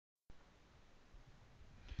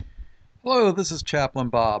Hello, this is Chaplain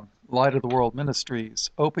Bob, Light of the World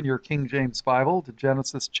Ministries. Open your King James Bible to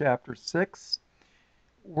Genesis chapter 6.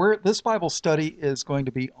 This Bible study is going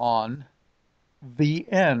to be on the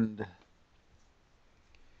end.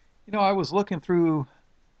 I was looking through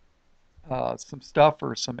some stuff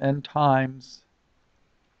for some end times,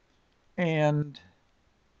 and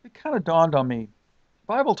it kind of dawned on me. The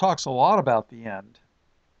Bible talks a lot about the end.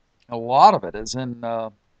 A lot of it is in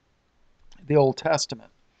the Old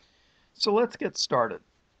Testament. So let's get started.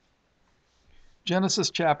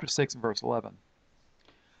 Genesis chapter 6, verse 11.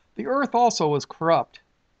 The earth also was corrupt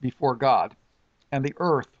before God, and the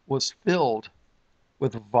earth was filled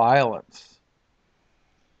with violence.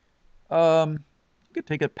 You could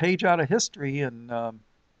take a page out of history, and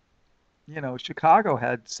Chicago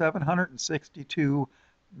had 762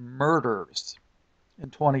 murders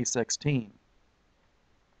in 2016.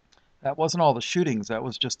 That wasn't all the shootings, that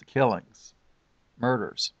was just the killings,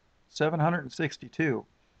 murders. 762.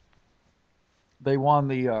 They won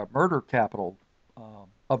the murder capital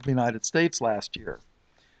of the United States last year.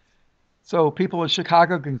 So people in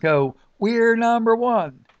Chicago can go, we're number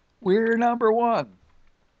one. We're number one.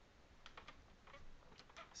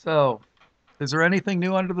 So, is there anything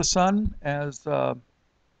new under the sun, as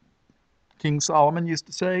King Solomon used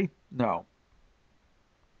to say? No.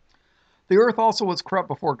 The earth also was corrupt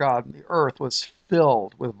before God, and the earth was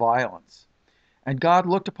filled with violence. And God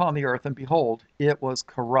looked upon the earth, and behold, it was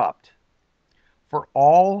corrupt. For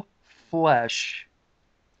all flesh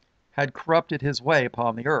had corrupted his way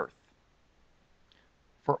upon the earth.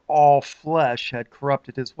 For all flesh had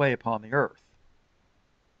corrupted his way upon the earth.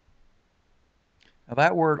 Now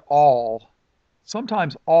that word all,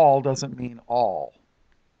 sometimes all doesn't mean all.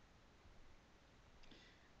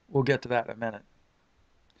 We'll get to that in a minute.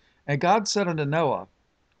 And God said unto Noah,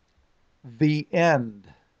 the end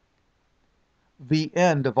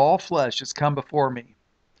of all flesh is come before me.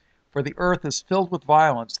 For the earth is filled with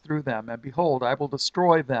violence through them, and behold, I will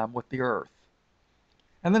destroy them with the earth.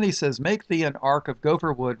 And then he says, make thee an ark of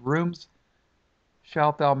gopher wood, rooms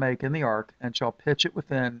shalt thou make in the ark, and shall pitch it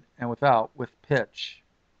within and without with pitch.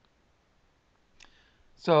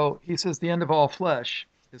 So he says, the end of all flesh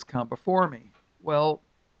is come before me. Well,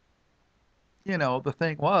 the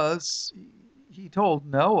thing was, he told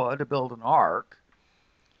Noah to build an ark,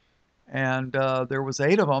 and there was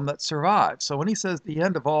 8 of them that survived. So when he says the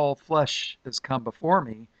end of all flesh has come before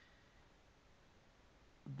me,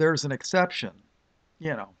 there's an exception,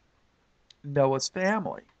 Noah's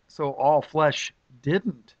family. So all flesh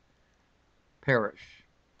didn't perish.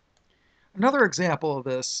 Another example of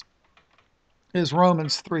this is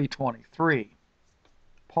Romans 3:23.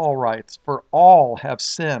 Paul writes, for all have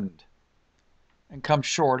sinned and come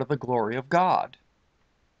short of the glory of God.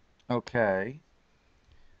 Okay.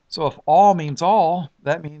 So if all means all,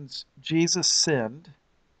 that means Jesus sinned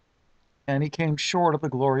and he came short of the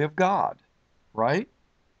glory of God, right?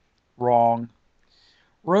 Wrong.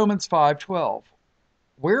 Romans 5:12.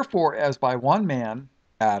 Wherefore as by one man,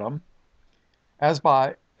 Adam,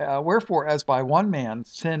 wherefore as by one man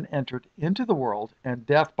sin entered into the world, and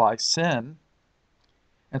death by sin,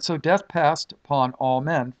 and so death passed upon all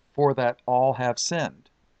men, for that all have sinned.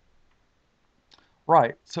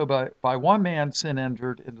 Right, so by one man sin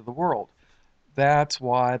entered into the world. That's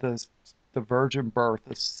why the virgin birth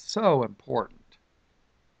is so important.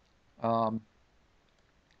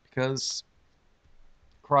 Because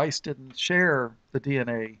Christ didn't share the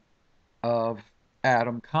DNA of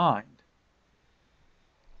Adam kind.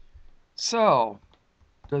 So,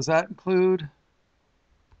 does that include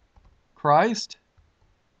Christ?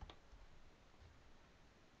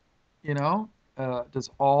 Does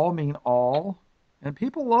all mean all? And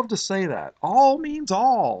people love to say that. All means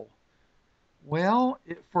all. Well,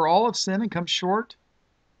 for all have sinned and come short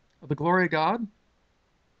of the glory of God.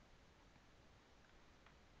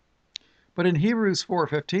 But in Hebrews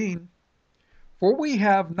 4:15, for we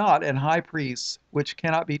have not an high priest which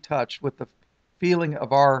cannot be touched with the feeling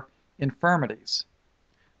of our infirmities,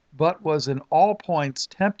 but was in all points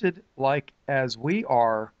tempted like as we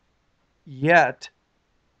are, yet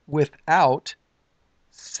without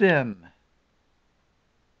sin.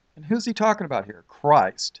 And who's he talking about here?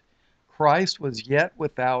 Christ. Christ was yet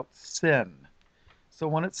without sin. So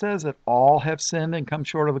when it says that all have sinned and come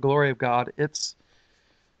short of the glory of God,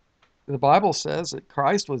 the Bible says that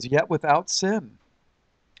Christ was yet without sin.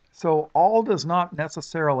 So all does not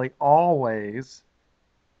necessarily always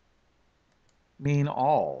mean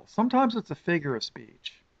all. Sometimes it's a figure of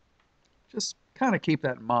speech. Just kind of keep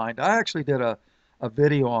that in mind. I actually did a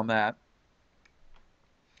video on that.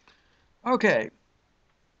 Okay.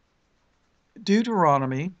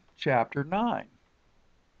 Deuteronomy Chapter 9.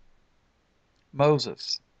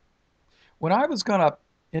 Moses. When I was gone up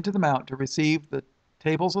into the mount to receive the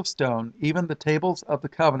tables of stone, even the tables of the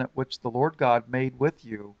covenant which the Lord God made with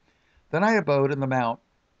you, then I abode in the mount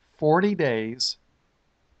 40 days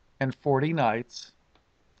and 40 nights,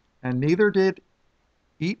 and neither did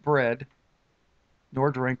eat bread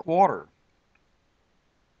nor drink water.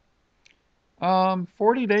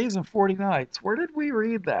 40 days and 40 nights. Where did we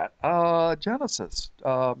read that? Genesis.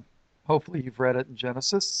 Hopefully you've read it in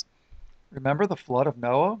Genesis. Remember the flood of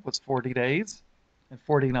Noah was 40 days and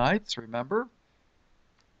 40 nights, remember?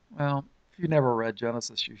 Well, if you never read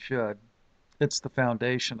Genesis, you should. It's the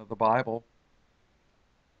foundation of the Bible.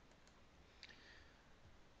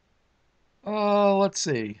 Let's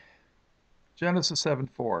see. Genesis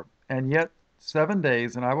 7:4. And yet 7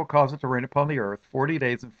 days, and I will cause it to rain upon the earth 40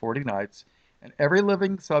 days and 40 nights, and every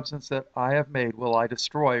living substance that I have made will I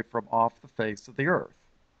destroy from off the face of the earth.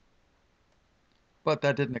 But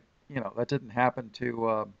that didn't happen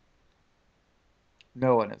to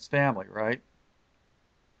Noah and his family, right?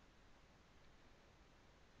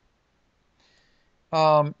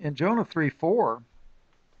 In Jonah 3:4,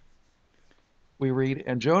 we read,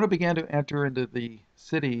 and Jonah began to enter into the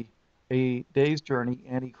city a day's journey,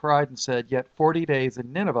 and he cried and said, yet 40 days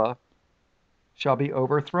and Nineveh shall be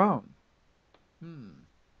overthrown. In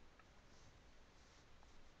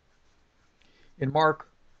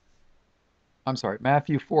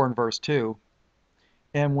Matthew 4 and verse 2,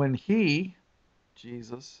 and when he,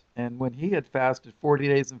 Jesus, and when he had fasted 40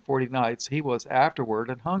 days and 40 nights, he was afterward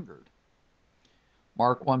and hungered.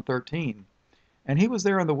 Mark 1:13, and he was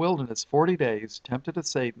there in the wilderness 40 days, tempted of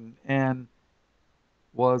Satan, and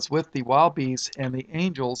was with the wild beasts, and the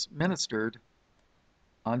angels ministered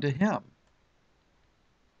unto him.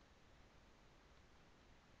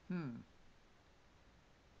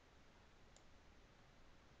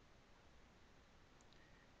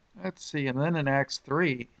 Let's see, and then in Acts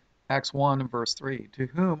 1 and verse 3, to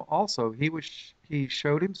whom also he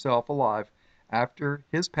showed himself alive after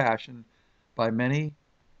his passion by many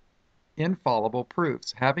infallible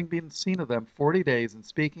proofs, having been seen of them 40 days, and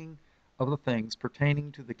speaking of the things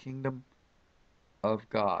pertaining to the kingdom of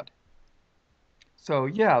God. So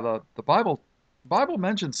yeah, the Bible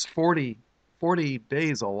mentions 40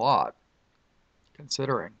 days a lot,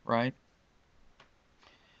 considering, right?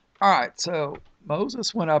 All right, so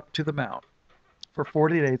Moses went up to the mount for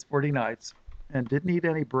 40 days, 40 nights, and didn't eat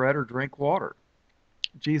any bread or drink water.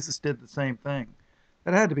 Jesus did the same thing.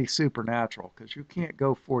 That had to be supernatural, because you can't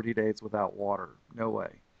go 40 days without water. No way.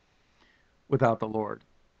 Without the Lord.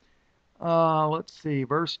 Let's see,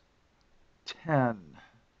 verse 10.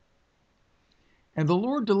 And the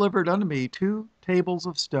Lord delivered unto me 2 tables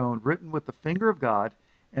of stone, written with the finger of God,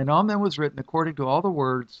 and on them was written according to all the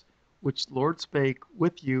words which the Lord spake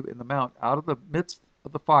with you in the mount out of the midst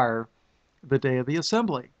of the fire the day of the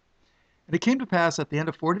assembly. And it came to pass at the end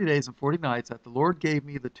of 40 days and 40 nights that the Lord gave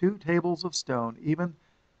me the 2 tables of stone, even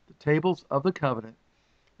the tables of the covenant.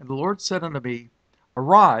 And the Lord said unto me,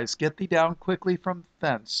 arise, get thee down quickly from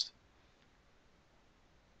thence,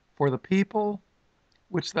 for the people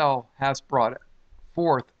which thou hast brought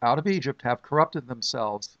forth out of Egypt have corrupted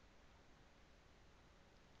themselves.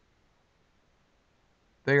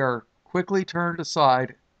 They are quickly turned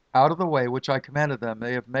aside out of the way which I commanded them.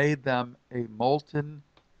 They have made them a molten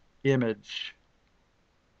image.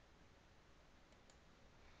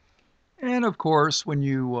 And of course, when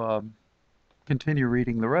you continue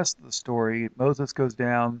reading the rest of the story, Moses goes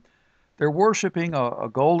down. They're worshiping a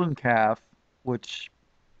golden calf, which,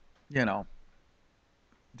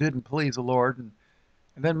 didn't please the Lord. And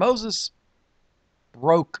then Moses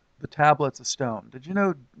broke the tablets of stone. Did you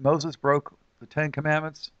know Moses broke the 10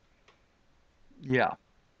 Commandments? Yeah.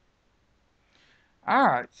 All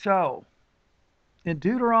right, so in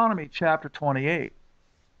Deuteronomy chapter 28,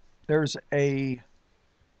 there's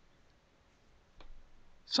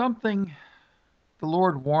something the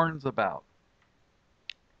Lord warns about.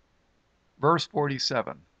 Verse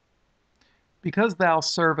 47, because thou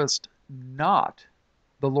servest not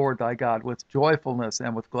the Lord thy God with joyfulness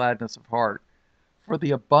and with gladness of heart, for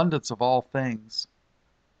the abundance of all things.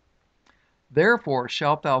 Therefore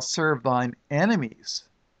shalt thou serve thine enemies,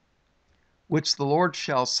 which the Lord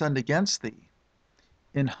shall send against thee,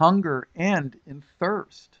 in hunger and in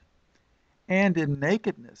thirst, and in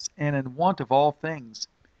nakedness and in want of all things.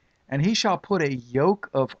 And he shall put a yoke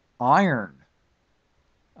of iron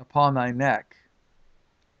upon thy neck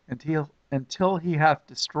until he hath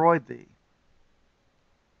destroyed thee.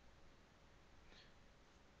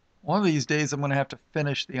 One of these days I'm going to have to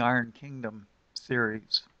finish the Iron Kingdom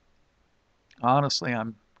series. Honestly,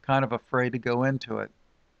 I'm kind of afraid to go into it.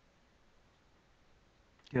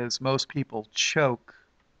 is most people choke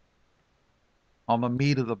on the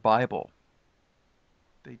meat of the Bible.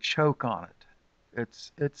 They choke on it.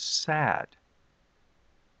 It's sad.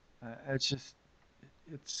 It's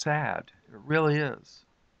sad. It really is.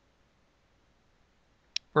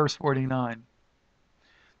 Verse 49.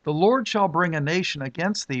 The Lord shall bring a nation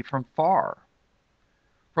against thee from far,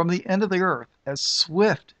 from the end of the earth, as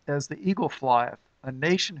swift as the eagle flieth, a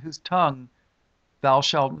nation whose tongue thou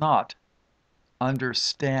shalt not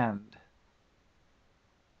understand.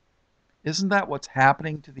 Isn't that what's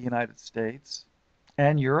happening to the United States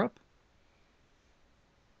and Europe?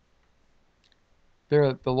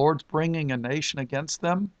 The Lord's bringing a nation against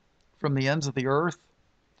them from the ends of the earth,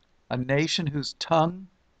 a nation whose tongue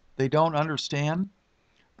they don't understand.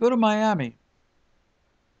 Go to Miami.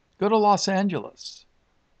 Go to Los Angeles.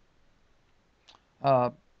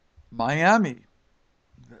 Miami.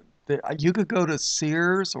 You could go to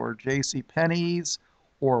Sears or J.C. Penney's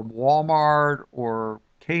or Walmart or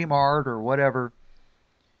Kmart or whatever,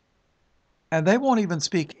 and they won't even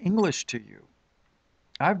speak English to you.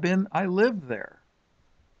 I lived there.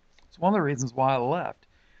 It's one of the reasons why I left.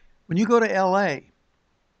 When you go to L.A.,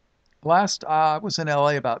 I was in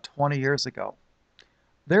L.A. about 20 years ago.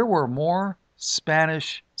 There were more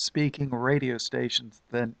Spanish-speaking radio stations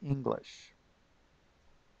than English.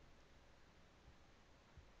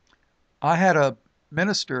 I had a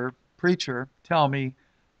preacher, tell me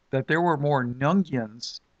that there were more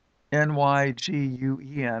Nungians,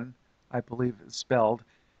 N-Y-G-U-E-N, I believe it's spelled.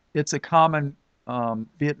 It's a common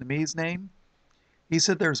Vietnamese name. He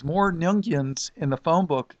said there's more Nungians in the phone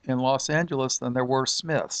book in Los Angeles than there were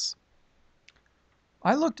Smiths.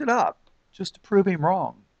 I looked it up just to prove him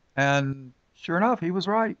wrong, and sure enough, he was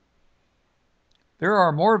right. There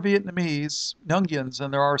are more Vietnamese Nungians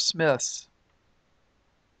than there are Smiths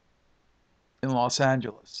in Los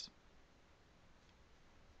Angeles.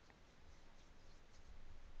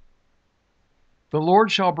 The Lord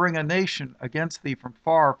shall bring a nation against thee from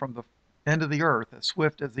far, from the end of the earth, as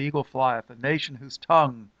swift as the eagle flieth, a nation whose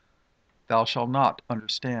tongue thou shalt not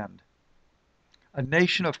understand. A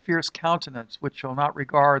nation of fierce countenance, which shall not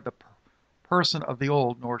regard the person of the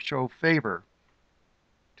old, nor show favor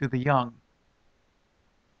to the young.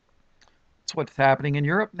 It's what's happening in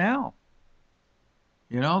Europe now.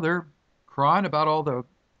 They're crying about all the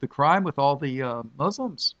crime with all the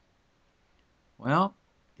Muslims. Well,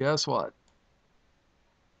 guess what?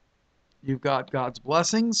 You've got God's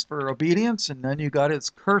blessings for obedience, and then you've got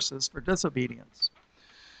his curses for disobedience.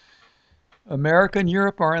 America and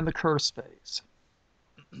Europe are in the curse phase.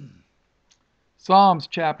 Psalms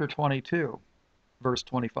chapter 22, verse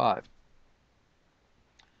 25.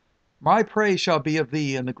 My praise shall be of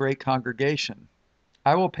thee in the great congregation.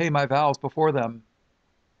 I will pay my vows before them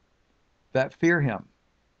that fear him.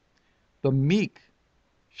 The meek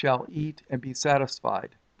shall eat and be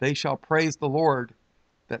satisfied. They shall praise the Lord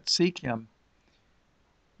that seek him.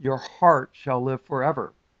 Your heart shall live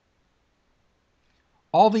forever.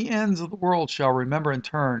 All the ends of the world shall remember and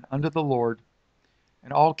turn unto the Lord,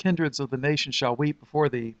 and all kindreds of the nations shall weep before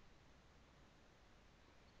thee.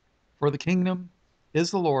 For the kingdom is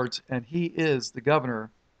the Lord's, and he is the governor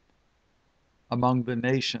among the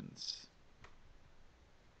nations.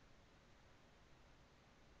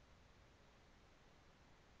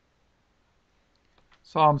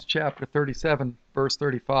 Psalms chapter 37, verse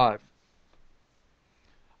 35.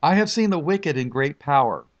 I have seen the wicked in great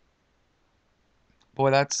power. Boy,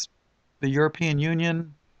 that's the European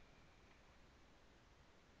Union,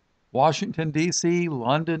 Washington, D.C.,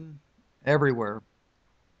 London, everywhere.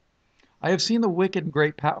 I have seen the wicked in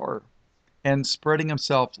great power, and spreading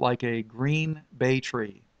himself like a green bay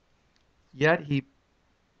tree. Yet he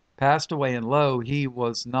passed away, and lo, he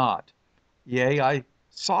was not. Yea, I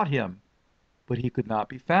sought him, but he could not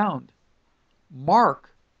be found. Mark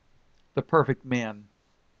the perfect man,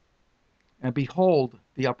 and behold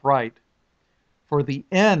the upright. For the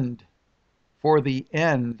end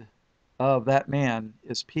of that man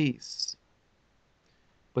is peace.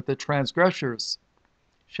 But the transgressors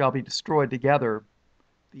shall be destroyed together.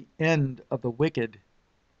 The end of the wicked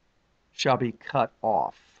shall be cut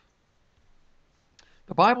off.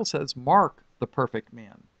 The Bible says, mark the perfect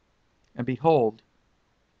man, and behold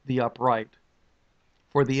the upright.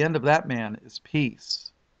 For the end of that man is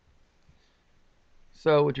peace.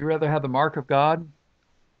 So would you rather have the mark of God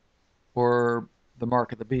or the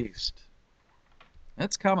mark of the beast?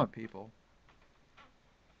 It's coming, people.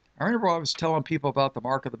 I remember I was telling people about the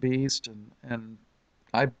mark of the beast, and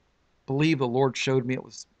I believe the Lord showed me it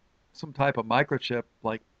was some type of microchip,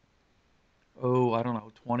 like, I don't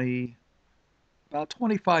know, about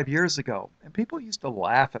 25 years ago. And people used to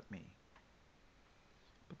laugh at me.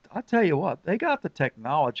 I tell you what, they got the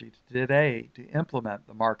technology today to implement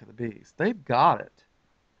the mark of the beast. They've got it.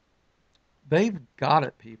 They've got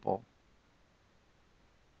it, people.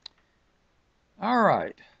 All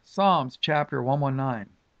right. Psalms chapter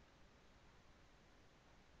 119,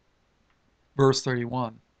 verse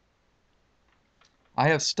 31. I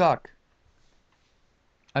have stuck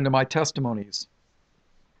unto my testimonies.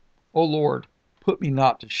 O Lord, put me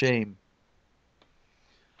not to shame.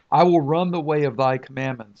 I will run the way of thy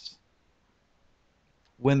commandments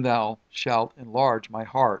when thou shalt enlarge my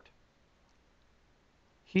heart.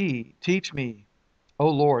 Teach me, O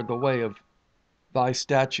Lord, the way of thy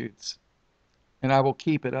statutes, and I will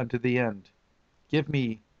keep it unto the end. Give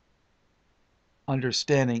me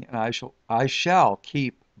understanding, and I shall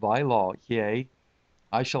keep thy law, yea,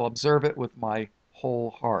 I shall observe it with my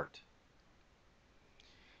whole heart.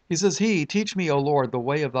 He says, teach me, O Lord, the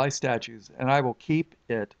way of thy statutes, and I will keep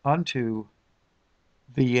it unto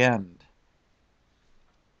the end.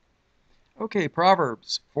 Okay,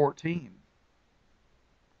 Proverbs 14,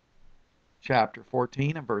 chapter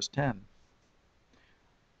 14 and verse 10.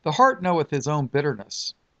 The heart knoweth his own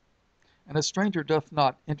bitterness, and a stranger doth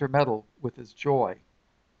not intermeddle with his joy.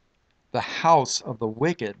 The house of the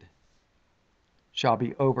wicked shall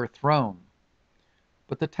be overthrown,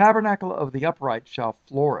 but the tabernacle of the upright shall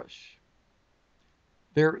flourish.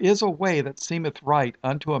 There is a way that seemeth right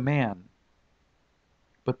unto a man,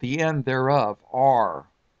 but the end thereof are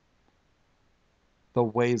the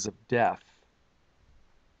ways of death.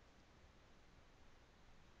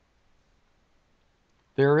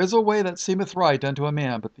 There is a way that seemeth right unto a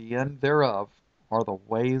man, but the end thereof are the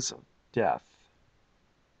ways of death.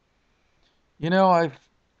 You know, I've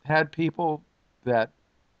had people that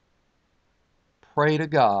pray to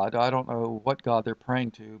God. I don't know what God they're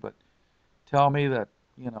praying to, but tell me that,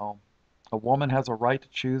 a woman has a right to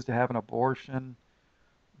choose to have an abortion,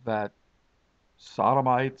 that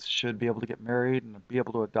sodomites should be able to get married and be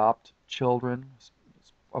able to adopt children.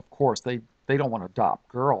 Of course, they don't want to adopt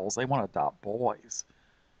girls, they want to adopt boys.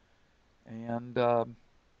 And,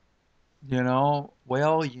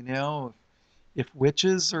 if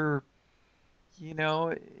witches are,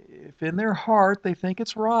 if in their heart they think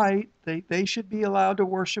it's right, they should be allowed to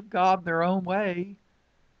worship God in their own way.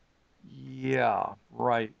 Yeah,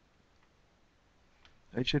 right.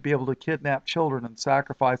 They should be able to kidnap children and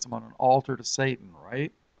sacrifice them on an altar to Satan,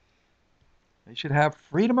 right? They should have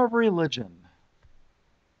freedom of religion.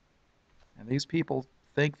 And these people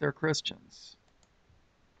think they're Christians.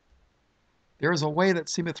 There is a way that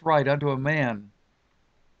seemeth right unto a man,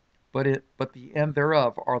 but the end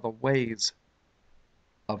thereof are the ways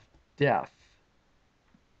of death.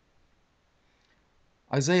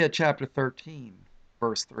 Isaiah chapter 13,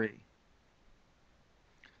 verse 3.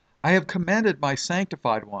 I have commended my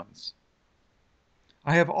sanctified ones.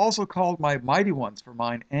 I have also called my mighty ones for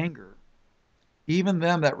mine anger, even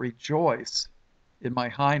them that rejoice in my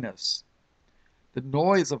highness. The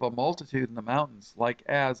noise of a multitude in the mountains, like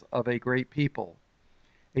as of a great people,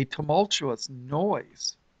 a tumultuous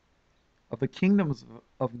noise of the kingdoms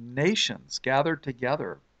of nations gathered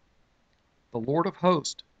together. The Lord of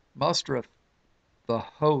hosts mustereth the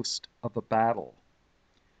host of the battle.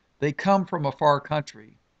 They come from a far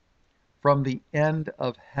country, from the end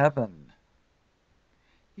of heaven.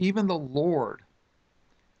 Even the Lord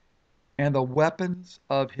and the weapons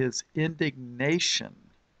of his indignation.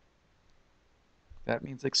 That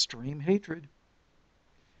means extreme hatred.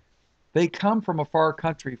 They come from a far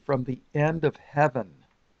country, from the end of heaven.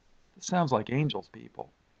 This sounds like angels,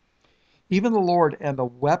 people. Even the Lord and the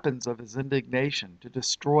weapons of his indignation, to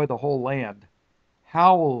destroy the whole land.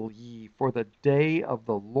 Howl ye, for the day of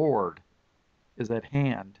the Lord is at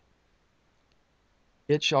hand.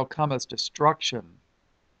 It shall come as destruction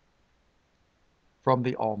from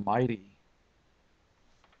the Almighty.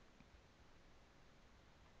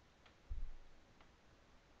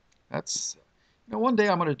 That's, one day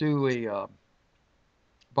I'm going to do a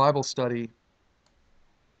Bible study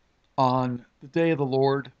on the day of the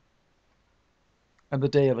Lord and the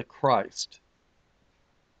day of the Christ.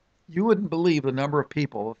 You wouldn't believe the number of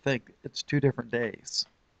people who think it's two different days.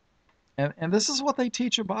 And this is what they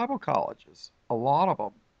teach in Bible colleges, a lot of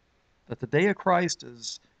them, that the day of Christ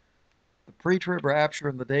is the pre-trib rapture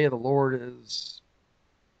and the day of the Lord is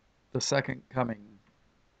the second coming,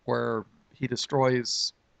 where he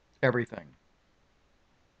destroys everything.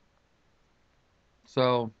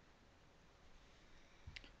 So,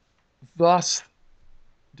 thus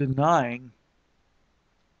denying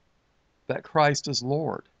that Christ is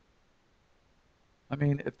Lord. I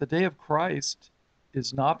mean, if the day of Christ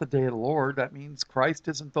is not the day of the Lord, that means Christ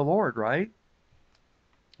isn't the Lord, right?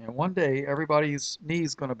 And one day, everybody's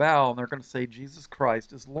knees going to bow and they're going to say, Jesus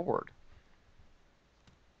Christ is Lord.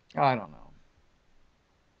 I don't know.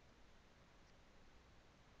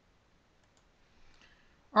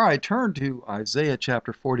 All right, turn to Isaiah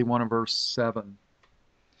chapter 41 and verse 7.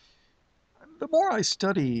 The more I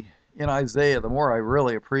study in Isaiah, the more I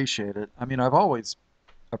really appreciate it. I mean, I've always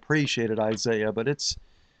appreciated Isaiah, but it's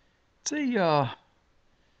I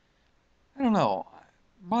don't know.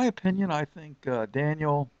 My opinion, I think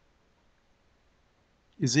Daniel,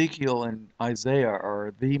 Ezekiel, and Isaiah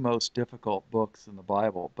are the most difficult books in the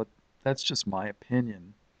Bible, but that's just my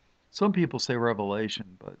opinion. Some people say Revelation,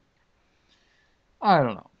 but I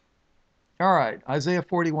don't know. All right, Isaiah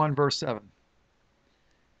 41, verse 7.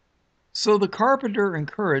 So the carpenter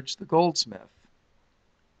encouraged the goldsmith.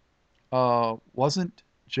 Wasn't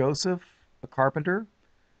Joseph a carpenter?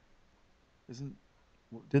 Isn't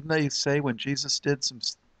Didn't they say when Jesus did some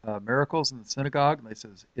miracles in the synagogue, and they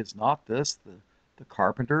says, "Is not this the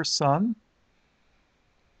carpenter's son?"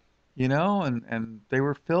 And they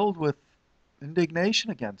were filled with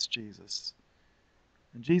indignation against Jesus.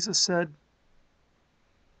 And Jesus said,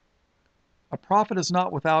 "A prophet is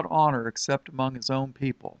not without honor except among his own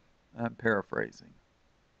people." I'm paraphrasing,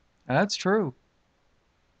 and that's true.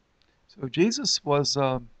 So Jesus was,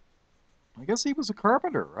 I guess he was a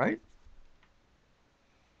carpenter, right?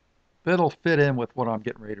 That'll fit in with what I'm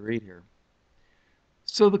getting ready to read here.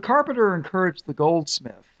 So the carpenter encouraged the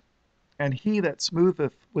goldsmith, and he that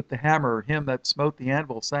smootheth with the hammer him that smote the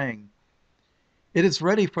anvil, saying, It is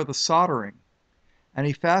ready for the soldering. And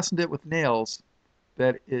he fastened it with nails,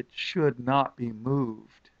 that it should not be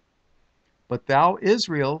moved. But thou,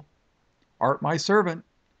 Israel, art my servant,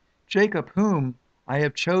 Jacob, whom I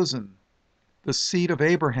have chosen, the seed of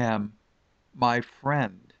Abraham, my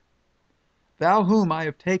friend. Thou whom I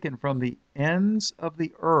have taken from the ends of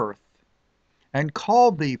the earth, and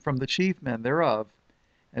called thee from the chief men thereof,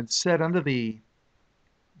 and said unto thee,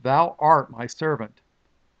 Thou art my servant.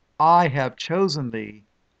 I have chosen thee,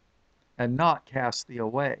 and not cast thee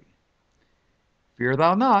away. Fear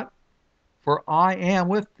thou not, for I am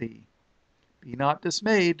with thee. Be not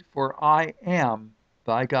dismayed, for I am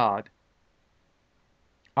thy God.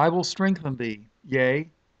 I will strengthen thee,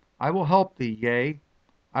 yea, I will help thee, yea,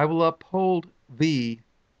 I will uphold thee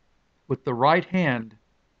with the right hand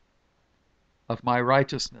of my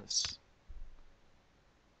righteousness.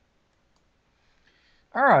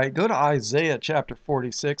 All right, go to Isaiah chapter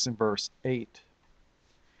 46 and verse 8.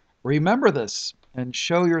 Remember this, and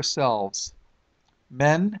show yourselves.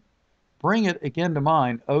 Men, bring it again to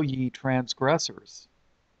mind, O ye transgressors.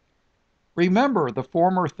 Remember the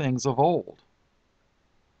former things of old.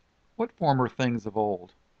 What former things of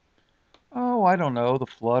old? Oh, I don't know, the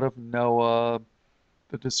flood of Noah,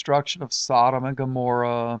 the destruction of Sodom and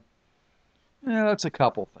Gomorrah. Yeah, that's a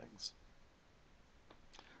couple things.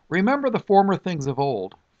 Remember the former things of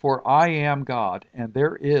old, for I am God, and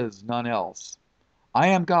there is none else. I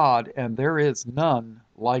am God, and there is none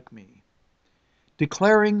like me,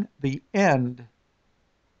 declaring the end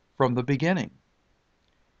from the beginning,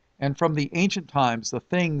 and from the ancient times the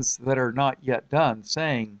things that are not yet done,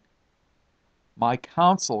 saying, My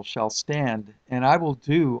counsel shall stand, and I will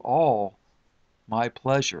do all my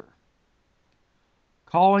pleasure.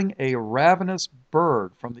 Calling a ravenous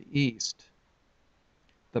bird from the east,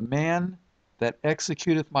 the man that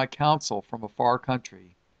executeth my counsel from a far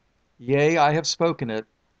country. Yea, I have spoken it,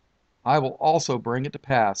 I will also bring it to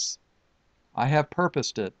pass. I have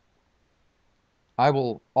purposed it, I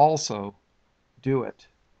will also do it.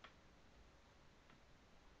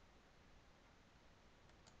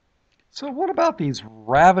 So what about these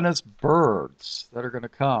ravenous birds that are going to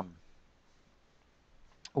come?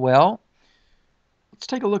 Well, let's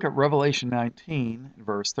take a look at Revelation 19,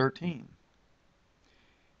 verse 13.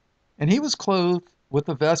 And he was clothed with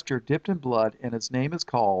a vesture dipped in blood, and his name is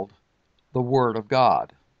called the Word of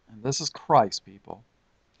God. And this is Christ, people.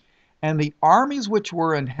 And the armies which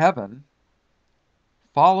were in heaven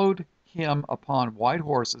followed him upon white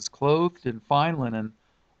horses, clothed in fine linen,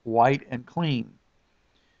 white and clean.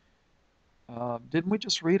 Didn't we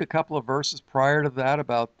just read a couple of verses prior to that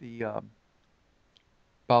about the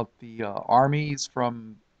armies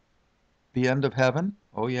from the end of heaven?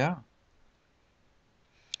 Oh yeah.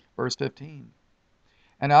 Verse 15.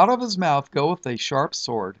 And out of his mouth goeth a sharp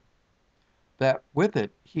sword, that with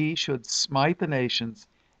it he should smite the nations,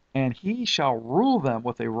 and he shall rule them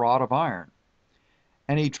with a rod of iron.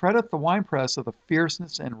 And he treadeth the winepress of the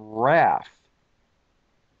fierceness and wrath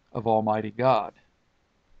of Almighty God.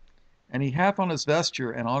 And he hath on his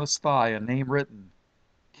vesture and on his thigh a name written,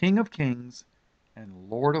 King of Kings and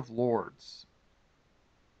Lord of Lords.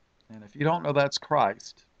 And if you don't know that's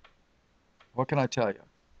Christ, What can I tell you?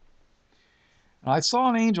 And I saw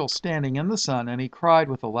an angel standing in the sun, and he cried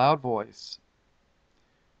with a loud voice,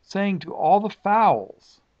 saying to all the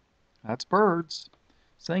fowls, that's birds,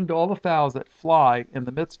 saying to all the fowls that fly in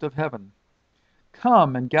the midst of heaven,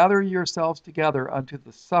 come and gather yourselves together unto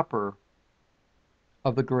the supper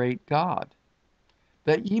of the great God,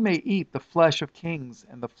 that ye may eat the flesh of kings,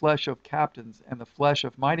 and the flesh of captains, and the flesh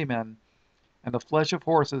of mighty men, and the flesh of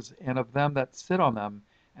horses, and of them that sit on them,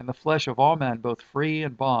 and the flesh of all men, both free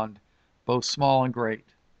and bond, both small and great.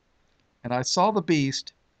 And I saw the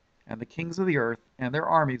beast and the kings of the earth and their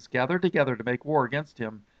armies gathered together to make war against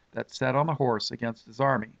him that sat on the horse, against his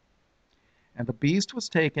army. And the beast was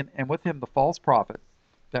taken, and with him the false prophet,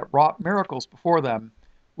 that wrought miracles before them,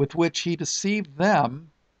 with which he deceived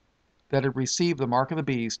them that had received the mark of the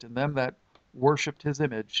beast, and them that worshipped his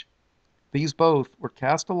image. These both were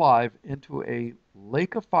cast alive into a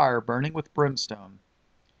lake of fire burning with brimstone.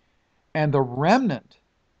 And the remnant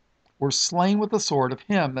were slain with the sword of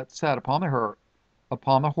him that sat upon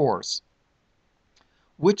the horse,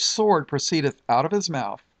 which sword proceedeth out of his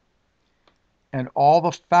mouth, and all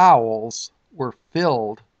the fowls were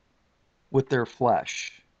filled with their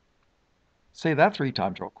flesh. Say that 3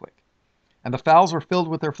 times real quick. And the fowls were filled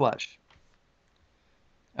with their flesh.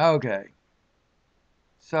 Okay.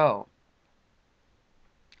 So,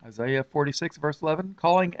 Isaiah 46, verse 11,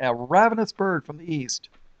 calling a ravenous bird from the east,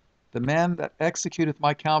 the man that executeth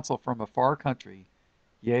my counsel from a far country.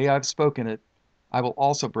 Yea, I have spoken it. I will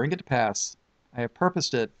also bring it to pass. I have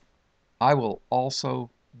purposed it. I will also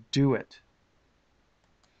do it.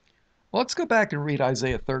 Well, let's go back and read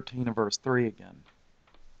Isaiah 13 and verse 3 again,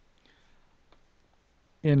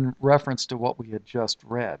 in reference to what we had just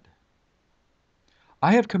read.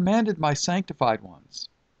 I have commanded my sanctified ones.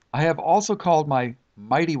 I have also called my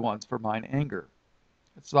mighty ones for mine anger.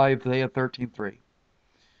 It's Isaiah 13:3.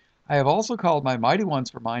 I have also called my mighty ones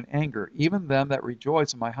for mine anger, even them that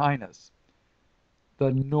rejoice in my highness.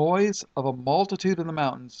 The noise of a multitude in the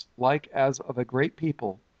mountains, like as of a great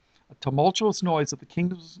people, a tumultuous noise of the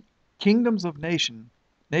kingdoms of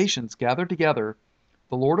nations gathered together.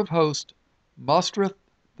 The Lord of hosts mustereth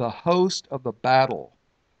the host of the battle.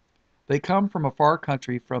 They come from a far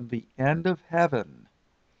country, from the end of heaven,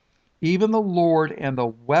 even the Lord, and the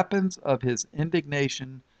weapons of his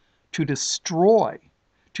indignation, to destroy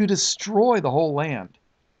the whole land.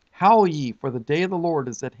 Howl ye, for the day of the Lord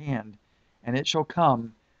is at hand, and it shall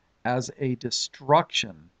come as a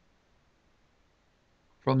destruction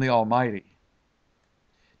from the Almighty.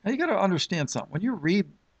 Now you got to understand something. When you read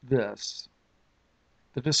this,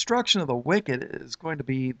 the destruction of the wicked is going to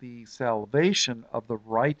be the salvation of the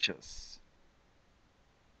righteous.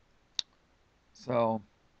 So,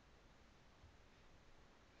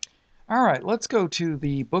 all right, let's go to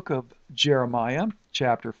the book of Jeremiah,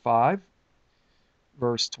 chapter 5,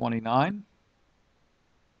 verse 29.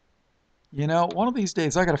 You know, one of these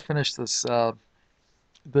days I got to finish this, the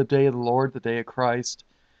day of the Lord, the day of Christ.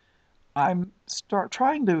 I'm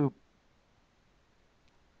trying to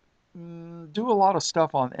do a lot of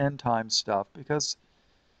stuff on end time stuff because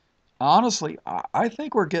honestly, I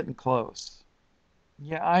think we're getting close.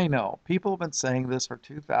 Yeah, I know. People have been saying this for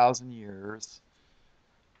 2,000 years.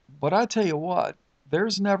 But I tell you what,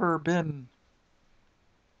 there's never been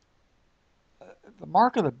the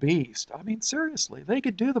mark of the beast. I mean, seriously, they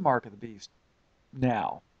could do the mark of the beast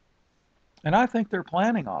now. And I think they're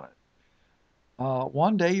planning on it.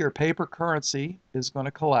 One day your paper currency is going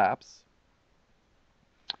to collapse,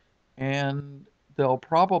 and they'll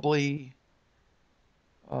probably,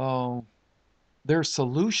 uh, their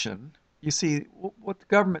solution, you see, what the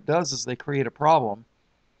government does is they create a problem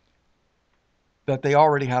that they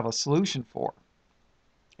already have a solution for.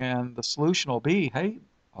 And the solution will be, hey,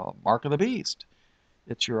 mark of the beast.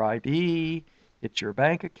 It's your ID, it's your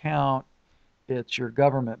bank account, it's your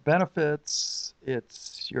government benefits,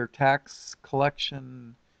 it's your tax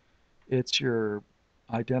collection, it's your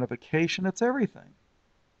identification, it's everything.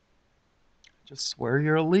 Just swear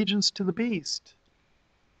your allegiance to the beast.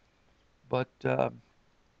 But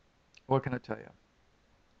what can I tell you?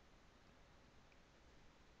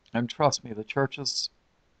 And trust me, the churches,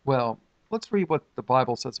 well, let's read what the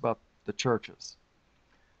Bible says about the churches.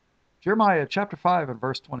 Jeremiah chapter 5 and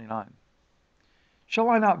verse 29. Shall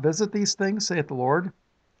I not visit these things, saith the Lord?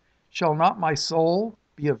 Shall not my soul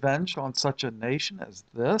be avenged on such a nation as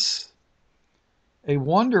this? A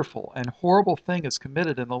wonderful and horrible thing is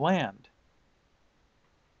committed in the land.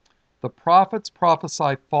 The prophets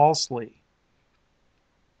prophesy falsely,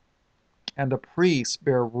 and the priests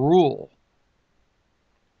bear rule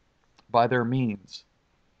by their means.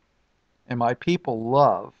 And my people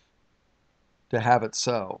love to have it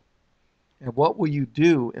so. And what will you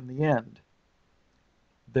do in the end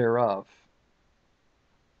thereof?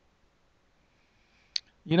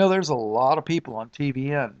 You know, there's a lot of people on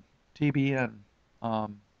TBN,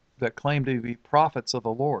 that claim to be prophets of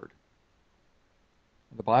the Lord.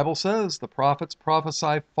 The Bible says the prophets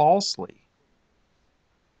prophesy falsely,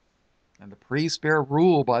 and the priests bear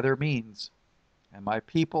rule by their means, and my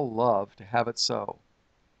people love to have it so.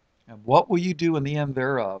 And what will you do in the end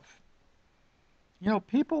thereof? You know,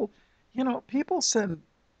 people send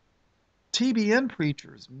TBN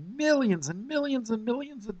preachers millions and millions and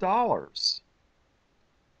millions of dollars.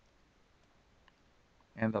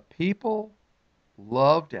 And the people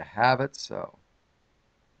love to have it so.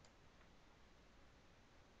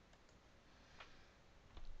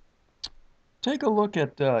 Take a look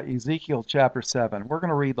at Ezekiel chapter 7. We're going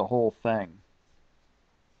to read the whole thing.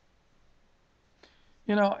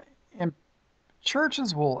 You know, and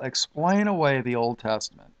churches will explain away the Old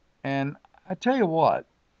Testament. And I tell you what,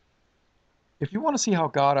 if you want to see how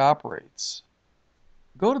God operates,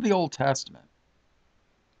 go to the Old Testament.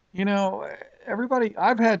 You know,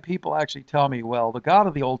 I've had people actually tell me, well, the God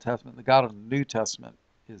of the Old Testament, the God of the New Testament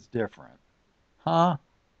is different. Huh?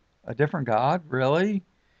 A different God? Really?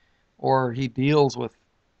 Or he deals with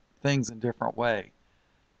things in a different way.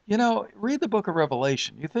 You know, read the book of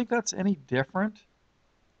Revelation. You think that's any different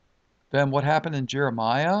than what happened in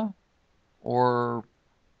Jeremiah or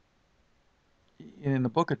in the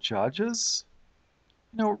book of Judges?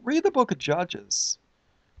 You know, read the book of Judges.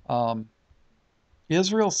 Um,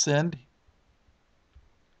 Israel sinned.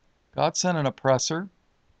 God sent an oppressor.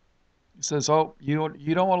 He says, "Oh, you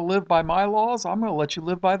don't want to live by my laws? I'm going to let you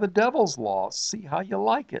live by the devil's laws. See how you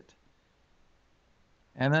like it."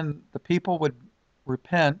 And then the people would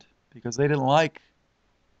repent because they didn't like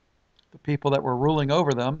the people that were ruling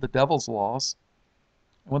over them, the devil's laws.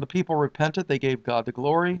 And when the people repented, they gave God the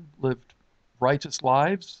glory, lived righteous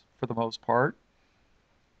lives for the most part.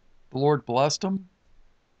 The Lord blessed them,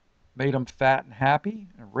 made them fat and happy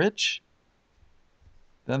and rich.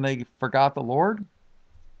 Then they forgot the Lord,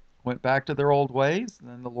 went back to their old ways, and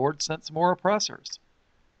then the Lord sent some more oppressors.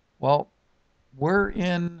 Well, we're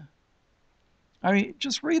in, I mean,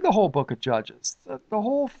 just read the whole book of Judges. The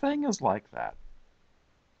whole thing is like that.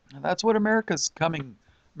 And that's what America's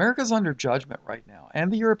under judgment right now,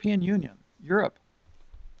 and the European Union, Europe.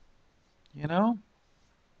 You know,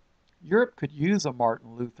 Europe could use a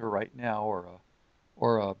Martin Luther right now,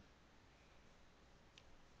 or a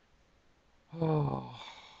oh,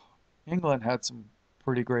 England had some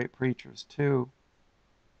pretty great preachers too,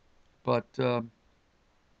 but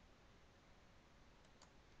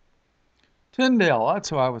Tyndale, that's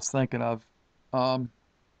who I was thinking of. Um,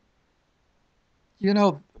 you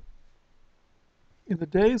know, in the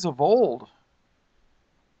days of old,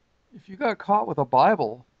 if you got caught with a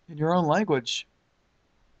Bible in your own language,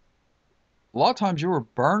 a lot of times you were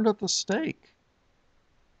burned at the stake.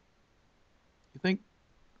 You think,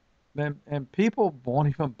 and people won't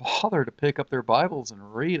even bother to pick up their Bibles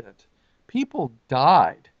and read it. People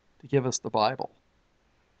died to give us the Bible.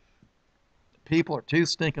 People are too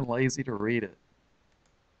stinking lazy to read it.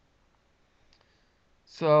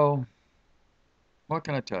 So, what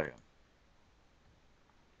can I tell you?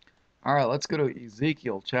 All right, let's go to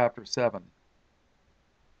Ezekiel chapter 7.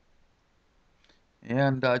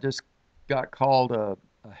 And I just got called a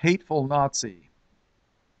hateful Nazi.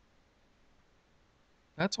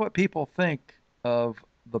 That's what people think of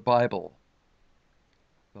the Bible.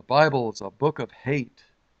 The Bible is a book of hate.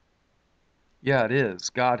 Yeah, it is.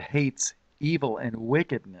 God hates evil and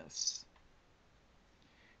wickedness.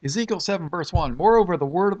 Ezekiel 7, verse 1. Moreover, the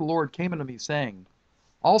word of the Lord came unto me, saying,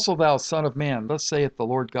 Also thou son of man, thus saith the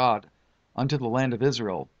Lord God unto the land of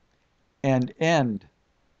Israel,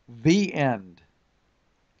 the end,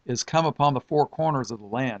 is come upon the four corners of the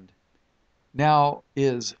land. Now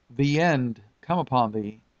is the end come upon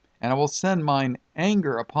thee, and I will send mine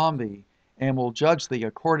anger upon thee, and will judge thee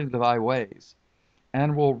according to thy ways,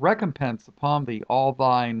 and will recompense upon thee all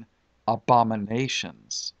thine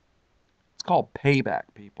abominations. It's called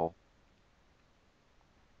payback, people.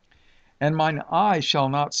 And mine eye shall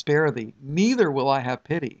not spare thee, neither will I have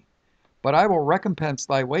pity, but I will recompense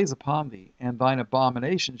thy ways upon thee, and thine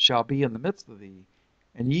abominations shall be in the midst of thee,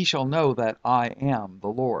 and ye shall know that I am the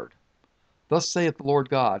Lord. Thus saith the Lord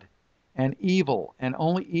God, and evil, and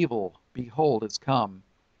only evil, behold, is come,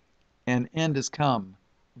 and end is come,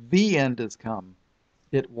 the end is come,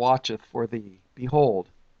 it watcheth for thee. Behold,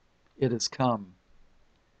 it is come.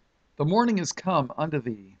 The morning is come unto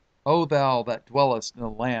thee, O thou that dwellest in the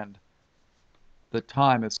land. The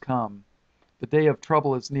time is come. The day of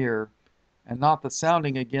trouble is near, and not the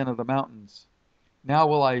sounding again of the mountains. Now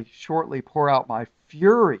will I shortly pour out my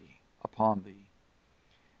fury upon thee,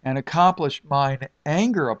 and accomplish mine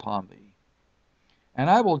anger upon thee. And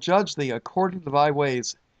I will judge thee according to thy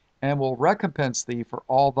ways, and will recompense thee for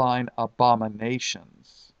all thine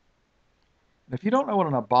abominations. And if you don't know what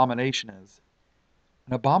an abomination is,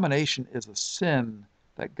 an abomination is a sin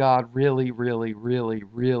that God really, really, really,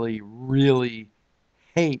 really, really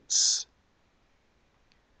hates.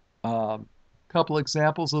 A couple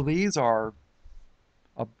examples of these are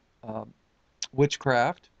uh, uh,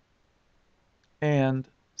 witchcraft and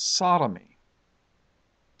sodomy.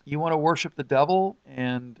 You want to worship the devil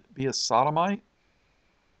and be a sodomite?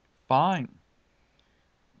 Fine.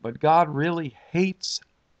 But God really hates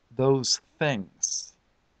those things.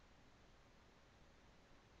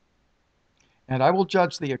 And I will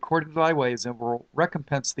judge thee according to thy ways, and will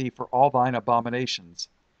recompense thee for all thine abominations.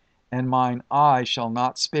 And mine eye shall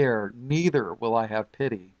not spare, neither will I have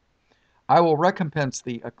pity. I will recompense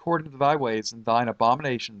thee according to thy ways and thine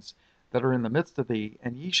abominations that are in the midst of thee,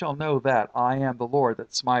 and ye shall know that I am the Lord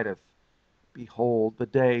that smiteth. Behold the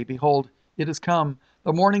day, behold, it is come,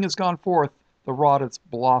 the morning is gone forth, the rod is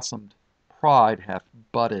blossomed, pride hath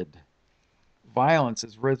budded. Violence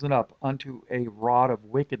is risen up unto a rod of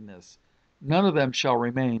wickedness. None of them shall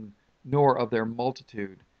remain, nor of their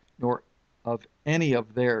multitude, nor of any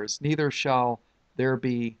of theirs, neither shall there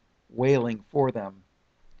be wailing for them.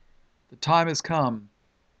 The time is come,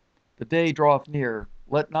 the day draweth near.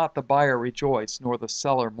 Let not the buyer rejoice, nor the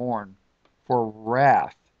seller mourn, for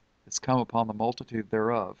wrath is come upon the multitude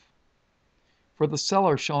thereof. For the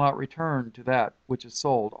seller shall not return to that which is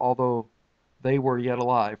sold, although they were yet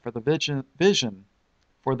alive, for the vision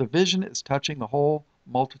is touching the whole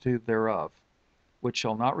multitude thereof, which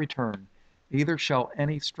shall not return, neither shall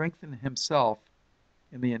any strengthen himself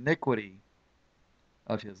in the iniquity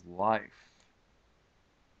of his life.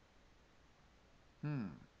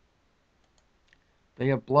 They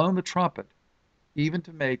have blown the trumpet, even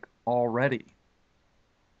to make all ready.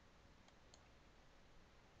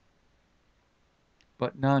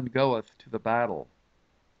 But none goeth to the battle,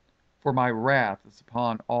 for my wrath is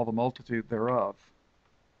upon all the multitude thereof.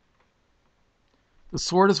 The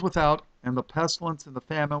sword is without, and the pestilence and the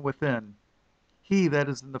famine within. He that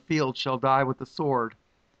is in the field shall die with the sword,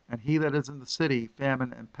 and he that is in the city,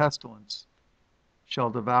 famine and pestilence shall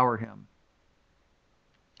devour him.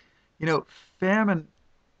 You know, famine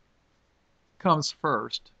comes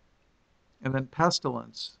first, and then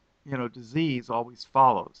pestilence, disease always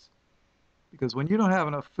follows. Because when you don't have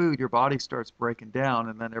enough food, your body starts breaking down,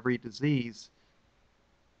 and then every disease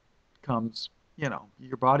comes,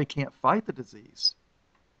 your body can't fight the disease.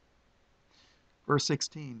 Verse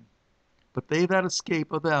 16, but they that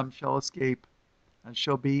escape of them shall escape, and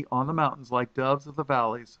shall be on the mountains like doves of the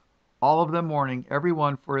valleys, all of them mourning, every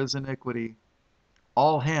one for his iniquity.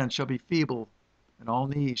 All hands shall be feeble, and all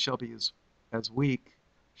knees shall be weak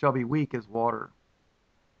as water.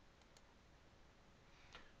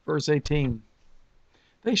 Verse 18,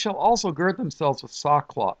 they shall also gird themselves with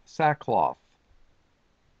sackcloth.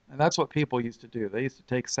 And that's what people used to do. They used to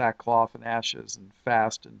take sackcloth and ashes and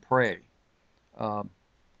fast and pray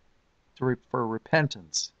for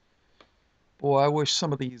repentance. Boy, I wish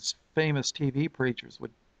some of these famous TV preachers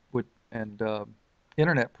would and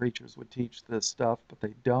internet preachers would teach this stuff, but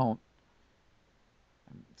they don't.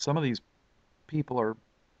 And some of these people are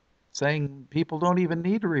saying people don't even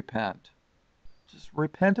need to repent. Just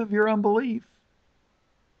repent of your unbelief.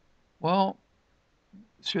 Well,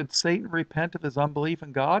 should Satan repent of his unbelief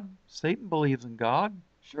in God? Satan believes in God.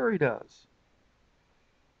 Sure he does.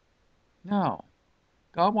 No.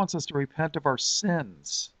 God wants us to repent of our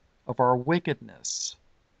sins, of our wickedness.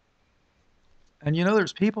 And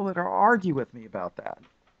there's people that argue with me about that.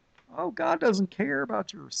 Oh, God doesn't care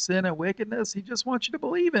about your sin and wickedness. He just wants you to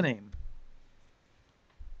believe in him.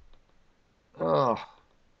 Ugh.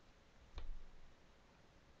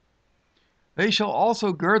 They shall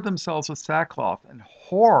also gird themselves with sackcloth and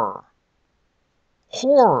horror.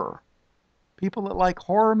 Horror. People that like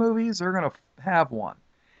horror movies are going to have one.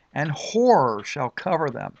 And horror shall cover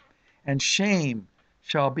them, and shame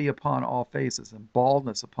shall be upon all faces, and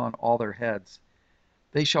baldness upon all their heads.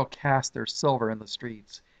 They shall cast their silver in the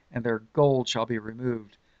streets, and their gold shall be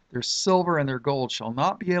removed. Their silver and their gold shall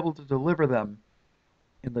not be able to deliver them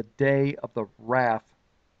in the day of the wrath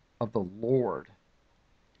of the Lord.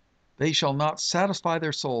 They shall not satisfy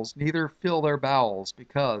their souls, neither fill their bowels,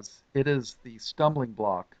 because it is the stumbling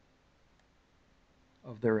block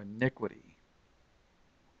of their iniquity.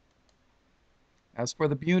 As for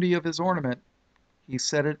the beauty of his ornament, he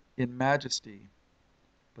set it in majesty.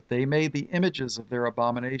 But they made the images of their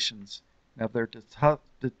abominations, and of their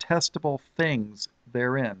detestable things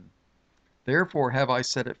therein. Therefore have I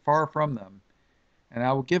set it far from them, and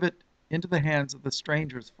I will give it into the hands of the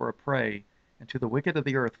strangers for a prey, and to the wicked of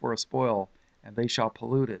the earth for a spoil, and they shall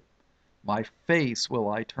pollute it. My face will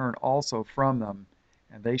I turn also from them,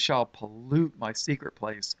 and they shall pollute my secret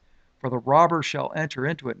place. For the robber shall enter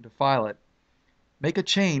into it and defile it. Make a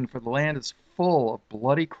chain, for the land is full of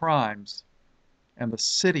bloody crimes, and the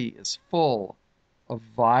city is full of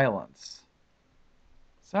violence.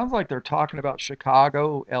 Sounds like they're talking about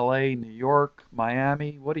Chicago, LA, New York,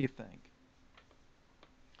 Miami. What do you think?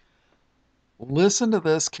 Listen to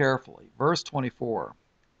this carefully. Verse 24.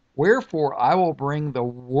 Wherefore I will bring the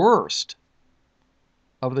worst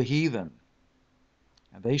of the heathen,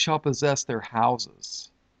 and they shall possess their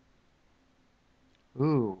houses.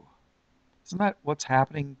 Ooh, isn't that what's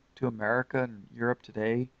happening to America and Europe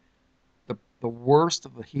today? The worst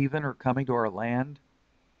of the heathen are coming to our land.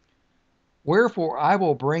 Wherefore I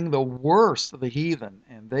will bring the worst of the heathen,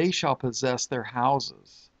 and they shall possess their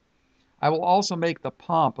houses. I will also make the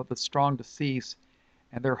pomp of the strong to cease,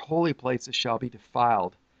 and their holy places shall be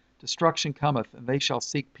defiled. Destruction cometh, and they shall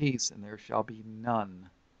seek peace, and there shall be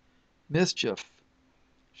none. Mischief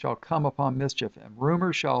shall come upon mischief, and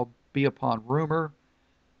rumor shall be upon rumor.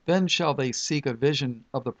 Then shall they seek a vision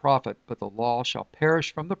of the prophet, but the law shall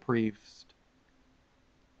perish from the priest,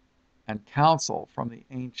 and counsel from the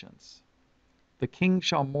ancients. The king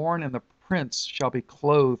shall mourn, and the prince shall be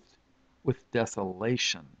clothed with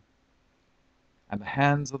desolation. And the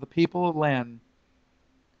hands of the people of the land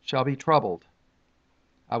shall be troubled.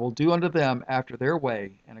 I will do unto them after their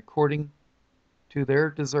way, and according to their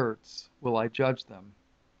deserts will I judge them.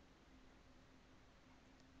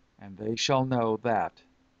 And they shall know that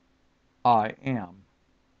I am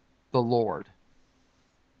the Lord.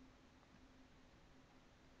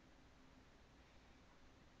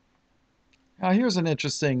 Now here's an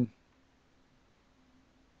interesting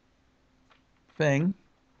thing.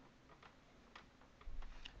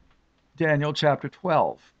 Daniel chapter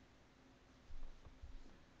 12.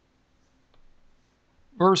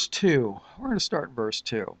 Verse 2. We're going to start in verse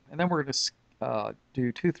 2. And then we're going to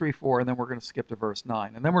do 2, 3, 4, and then we're going to skip to verse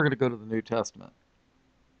 9. And then we're going to go to the New Testament.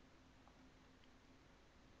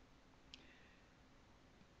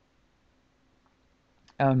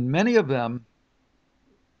 And many of them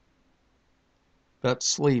that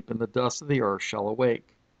sleep in the dust of the earth shall awake,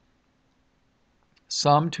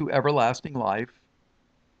 some to everlasting life,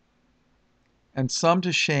 and some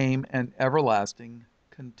to shame and everlasting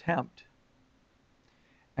contempt.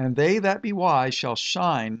 And they that be wise shall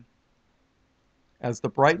shine as the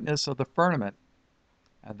brightness of the firmament,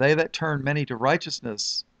 and they that turn many to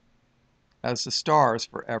righteousness as the stars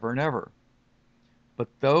forever and ever. But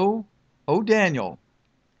thou, O Daniel,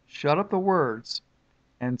 shut up the words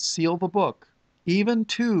and seal the book, even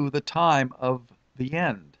to the time of the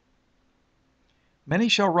end. Many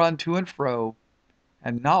shall run to and fro,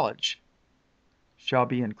 and knowledge shall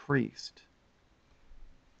be increased.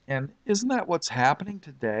 And isn't that what's happening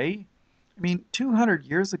today? I mean, 200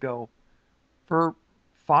 years ago, for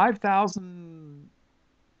 5,000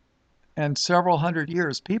 and several hundred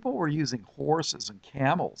years, people were using horses and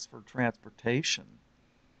camels for transportation.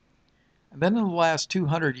 And then in the last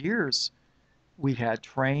 200 years, we had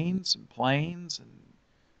trains and planes and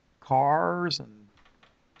cars and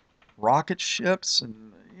rocket ships,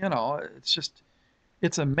 and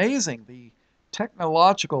it's amazing the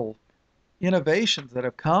technological innovations that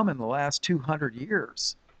have come in the last 200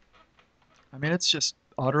 years. I mean, it's just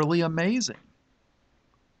utterly amazing.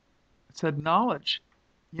 It said knowledge,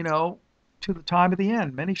 to the time of the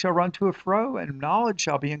end, many shall run to and fro, and knowledge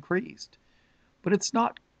shall be increased. But it's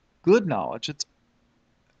not good knowledge.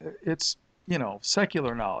 It's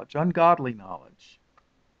secular knowledge, ungodly knowledge.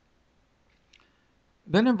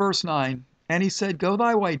 Then in verse 9, and he said, Go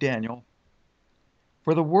thy way, Daniel,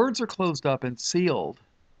 for the words are closed up and sealed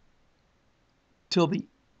till the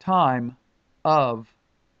time of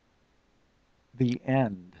the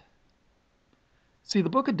end. See, the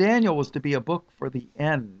book of Daniel was to be a book for the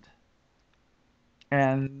end.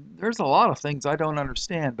 And there's a lot of things I don't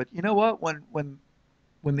understand, but you know what? When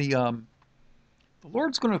the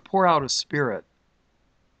Lord's going to pour out His Spirit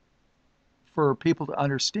for people to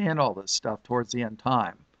understand all this stuff towards the end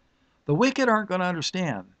time, the wicked aren't going to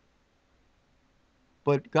understand,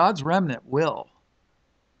 but God's remnant will.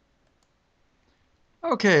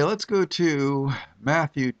 Okay, let's go to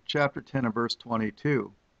Matthew chapter 10 and verse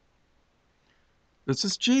 22. This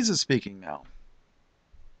is Jesus speaking now.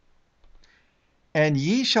 And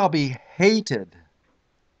ye shall be hated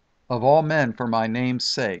of all men for my name's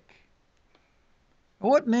sake.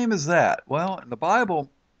 What name is that? Well, in the Bible,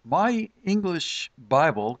 My English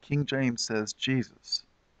Bible, King James, says Jesus.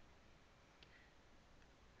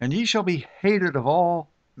 And ye shall be hated of all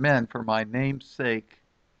men for my name's sake,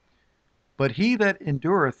 but he that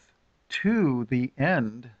endureth to the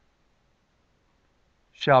end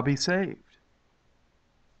shall be saved.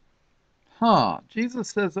 Jesus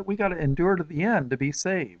says that we got to endure to the end to be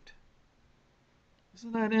saved.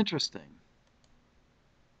 Isn't that interesting?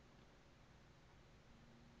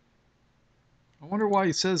 I wonder why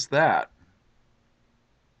he says that.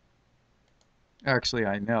 Actually,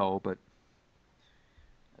 I know, but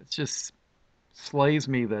it just slays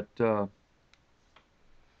me that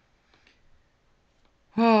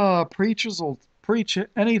preachers will preach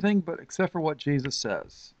anything but except for what Jesus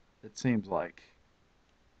says, it seems like.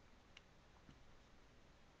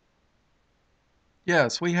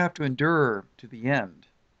 Yes, we have to endure to the end.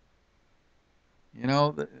 You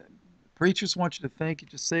know, the preachers want you to think you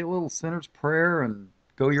just say a little sinner's prayer and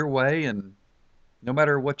go your way, and no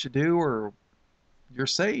matter what you do, or you're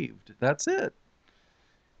saved. That's it.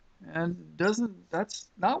 And doesn't that's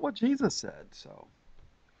not what Jesus said. So,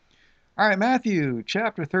 all right, Matthew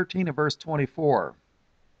chapter 13 and verse 24.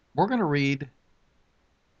 We're going to read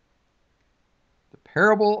the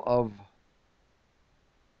parable of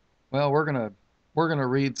well, we're going to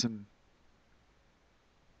read some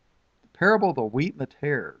the parable of the wheat and the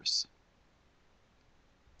tares.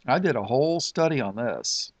 I did a whole study on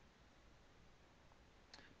this.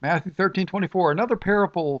 Matthew 13:24. Another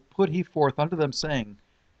parable put he forth unto them, saying,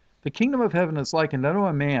 the kingdom of heaven is likened unto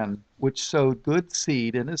a man which sowed good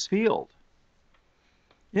seed in his field.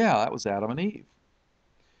 Yeah, that was Adam and Eve.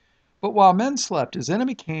 But while men slept, his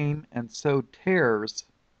enemy came and sowed tares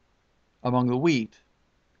among the wheat,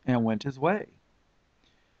 and went his way.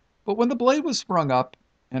 But when the blade was sprung up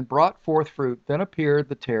and brought forth fruit, then appeared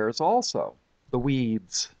the tares also, the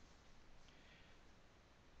weeds.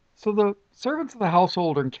 So the servants of the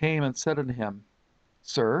householder came and said unto him,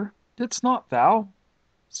 Sir, didst not thou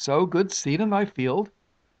sow good seed in thy field?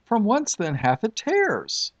 From whence then hath it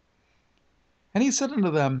tares? And he said unto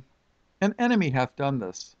them, An enemy hath done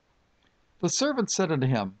this. The servants said unto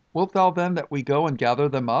him, Wilt thou then that we go and gather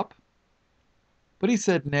them up? But he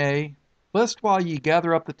said, Nay, lest while ye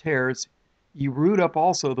gather up the tares, ye root up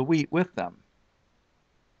also the wheat with them.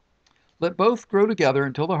 Let both grow together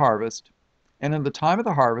until the harvest, and in the time of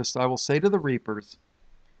the harvest I will say to the reapers,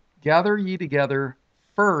 Gather ye together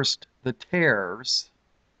first the tares.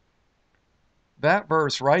 That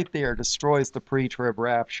verse right there destroys the pre-trib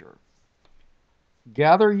rapture.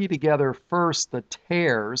 Gather ye together first the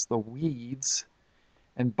tares, the weeds,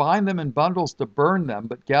 and bind them in bundles to burn them,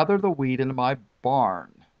 but gather the wheat into my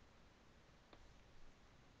barn.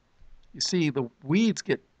 You see, the weeds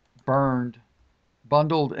get burned,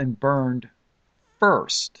 bundled, and burned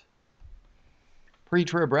first.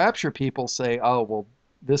 Pre-trib rapture people say, oh, well,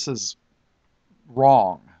 this is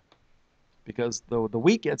wrong, because the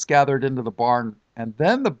wheat gets gathered into the barn, and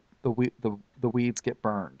then the weeds get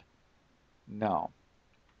burned. No.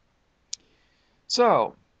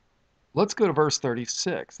 So, let's go to verse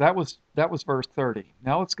 36. That was verse 30.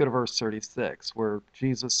 Now let's go to verse 36, where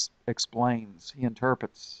Jesus explains, he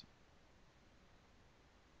interprets.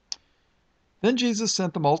 Then Jesus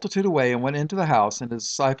sent the multitude away and went into the house, and his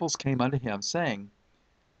disciples came unto him, saying,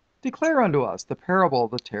 Declare unto us the parable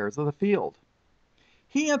of the tares of the field.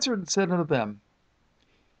 He answered and said unto them,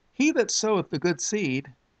 He that soweth the good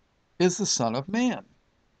seed is the Son of Man.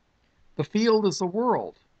 The field is the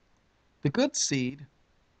world. The good seed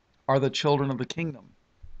are the children of the kingdom,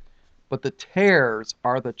 but the tares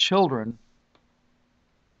are the children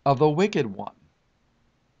of the wicked one.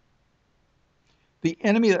 The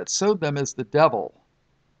enemy that sowed them is the devil.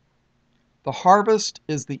 The harvest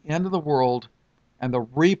is the end of the world, and the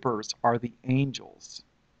reapers are the angels.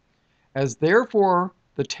 As therefore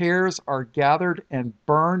the tares are gathered and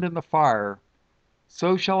burned in the fire,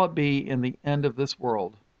 so shall it be in the end of this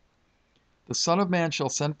world. The Son of Man shall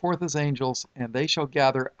send forth his angels, and they shall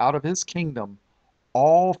gather out of his kingdom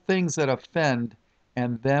all things that offend,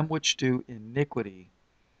 and them which do iniquity,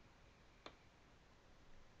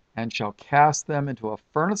 and shall cast them into a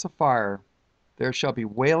furnace of fire. There shall be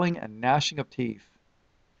wailing and gnashing of teeth.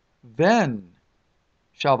 Then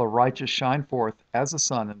shall the righteous shine forth as the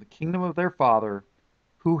sun in the kingdom of their Father.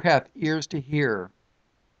 Who hath ears to hear,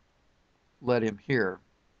 let him hear.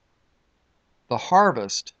 The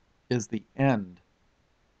harvest is the end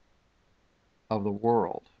of the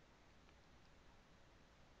world.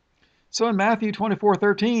 So in Matthew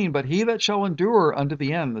 24:13, but he that shall endure unto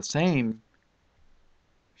the end, the same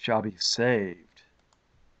shall be saved.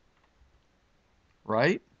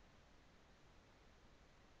 Right?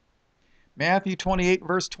 Matthew 28,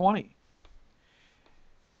 verse 20.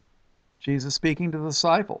 Jesus speaking to the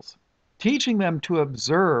disciples, teaching them to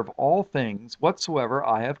observe all things whatsoever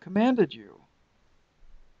I have commanded you.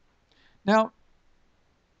 Now,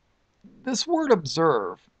 this word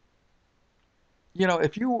observe,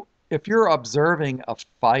 if you're observing a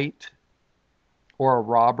fight or a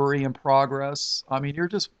robbery in progress, I mean,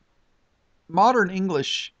 modern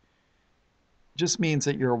English just means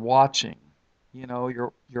that you're watching.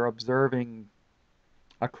 You're observing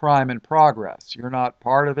a crime in progress. You're not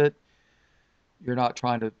part of it. You're not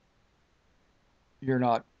trying to you're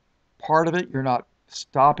not part of it. You're not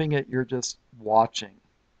stopping it. You're just watching.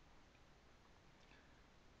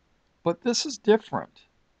 But this is different.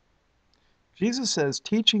 Jesus says,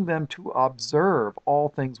 teaching them to observe all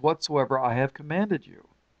things whatsoever I have commanded you.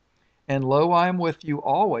 And lo, I am with you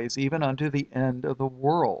always, even unto the end of the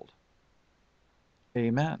world.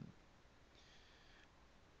 Amen.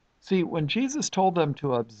 See, when Jesus told them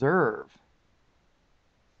to observe,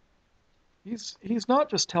 he's not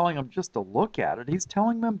just telling them just to look at it. He's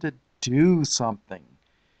telling them to do something.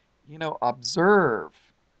 Observe.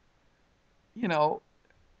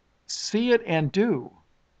 See it and do.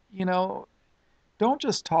 You know, don't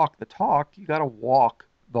just talk the talk. You got to walk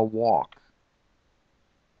the walk.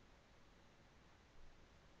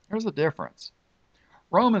 There's a difference.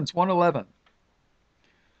 Romans 1:11.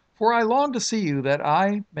 For I long to see you, that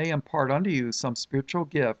I may impart unto you some spiritual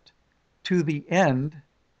gift, to the end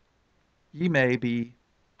ye may be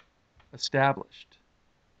established.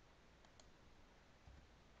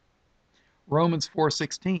 Romans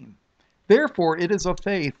 4:16. Therefore it is of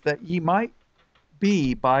faith that ye might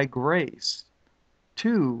be by grace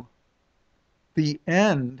to the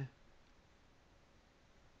end,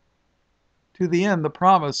 the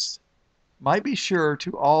promise might be sure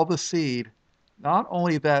to all the seed, not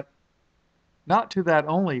to that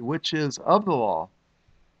only which is of the law,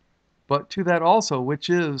 but to that also which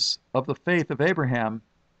is of the faith of Abraham,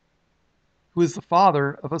 who is the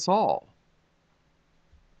father of us all.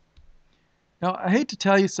 Now, I hate to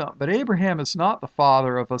tell you something, but Abraham is not the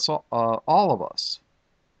father of us, all of us.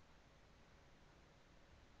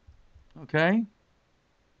 Okay?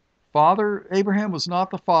 Abraham was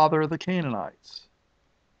not the father of the Canaanites.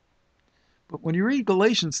 But when you read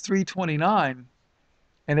Galatians 3:29,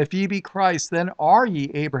 and if ye be Christ, then are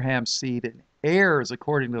ye Abraham's seed and heirs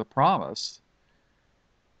according to the promise.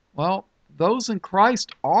 Well, those in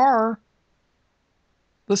Christ are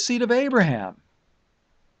the seed of Abraham.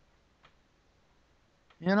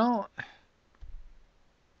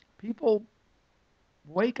 People,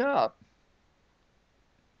 wake up.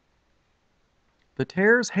 The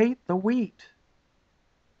tares hate the wheat.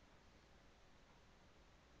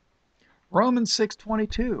 Romans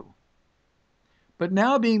 6:22. But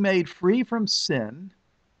now being made free from sin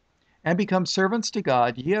and become servants to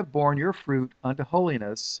God, ye have borne your fruit unto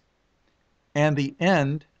holiness, and the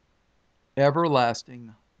end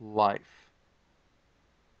everlasting life.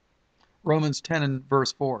 Romans 10 and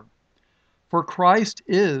verse 4. For Christ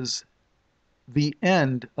is the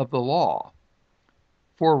end of the law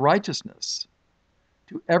for righteousness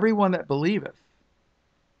to everyone that believeth.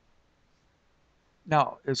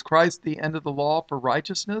 Now, is Christ the end of the law for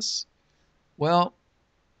righteousness? Well,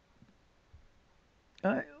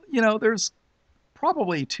 there's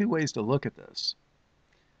probably two ways to look at this.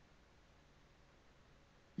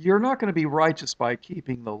 You're not going to be righteous by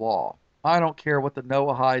keeping the law. I don't care what the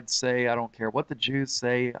Noahides say. I don't care what the Jews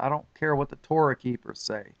say. I don't care what the Torah keepers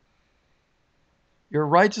say. Your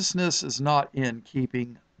righteousness is not in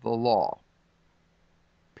keeping the law.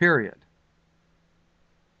 Period.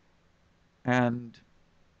 And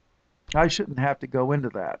I shouldn't have to go into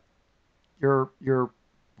that. Your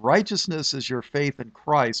righteousness is your faith in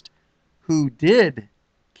Christ, who did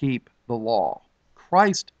keep the law.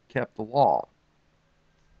 Christ kept the law.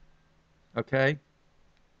 Okay?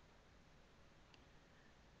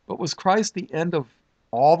 But was Christ the end of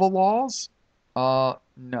all the laws?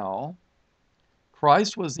 No.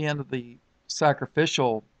 Christ was the end of the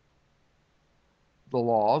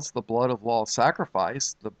laws, the blood of law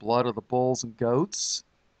sacrifice, the blood of the bulls and goats,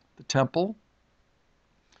 the temple.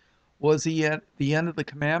 Was he at the end of the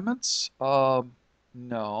commandments?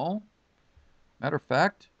 No. Matter of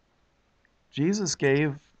fact, Jesus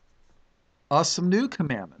gave us some new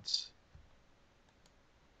commandments.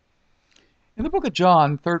 In the book of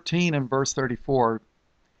John 13 and verse 34,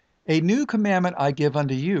 a new commandment I give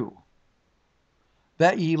unto you,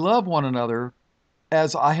 that ye love one another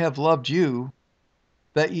as I have loved you,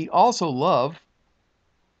 that ye also love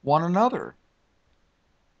one another.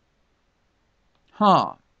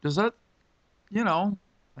 Does that, a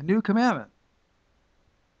new commandment.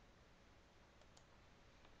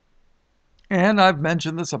 And I've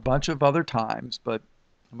mentioned this a bunch of other times, but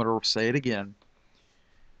I'm going to say it again.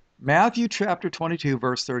 Matthew chapter 22,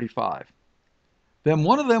 verse 35. Then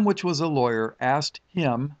one of them, which was a lawyer, asked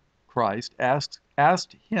him, Christ,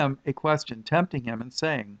 asked him a question, tempting him and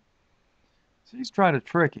saying, so he's trying to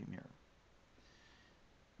trick him here.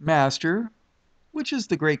 Master, which is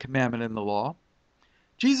the great commandment in the law?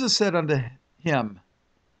 Jesus said unto him,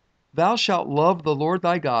 Thou shalt love the Lord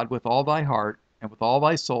thy God with all thy heart, and with all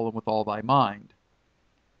thy soul, and with all thy mind.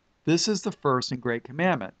 This is the first and great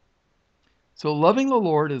commandment. So loving the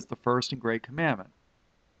Lord is the first and great commandment.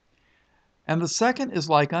 And the second is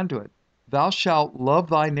like unto it. Thou shalt love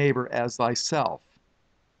thy neighbor as thyself.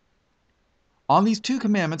 On these two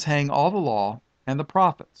commandments hang all the law and the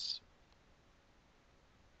prophets.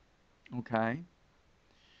 Okay?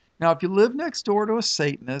 Now, if you live next door to a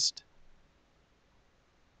Satanist,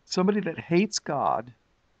 somebody that hates God,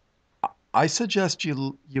 I suggest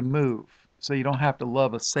you move so you don't have to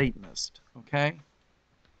love a Satanist. Okay?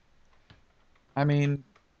 I mean,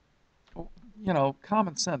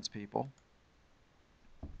 common sense, people.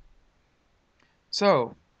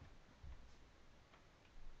 So,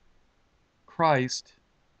 Christ,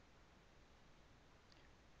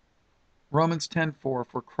 Romans 10:4,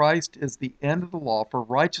 for Christ is the end of the law for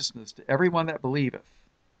righteousness to everyone that believeth.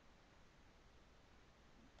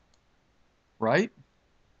 Right?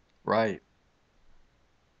 Right.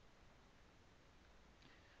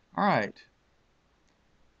 All right.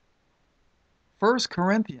 1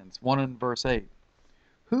 Corinthians 1 and verse 8.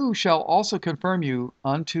 Who shall also confirm you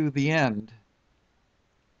unto the end,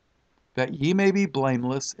 that ye may be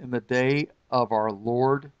blameless in the day of our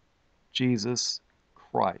Lord Jesus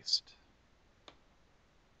Christ.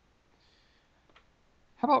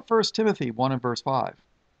 How about 1 Timothy 1 and verse 5?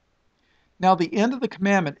 Now the end of the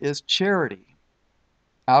commandment is charity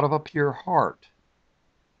out of a pure heart.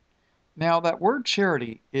 Now that word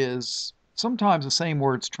charity is sometimes the same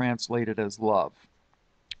words translated as love.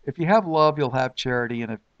 If you have love, you'll have charity,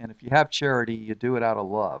 and if you have charity, you do it out of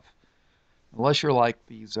love. Unless you're like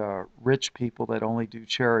these rich people that only do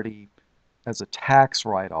charity as a tax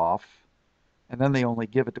write-off, and then they only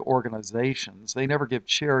give it to organizations. They never give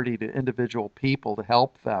charity to individual people to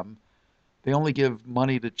help them. They only give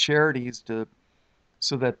money to charities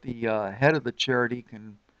so that the head of the charity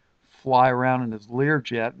can fly around in his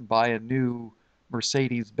Learjet and buy a new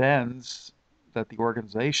Mercedes-Benz that the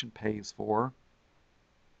organization pays for.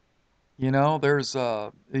 There's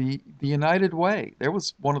the United Way. There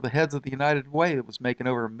was one of the heads of the United Way that was making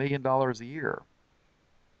over $1 million a year.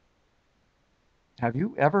 Have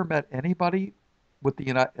you ever met anybody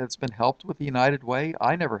that's been helped with the United Way?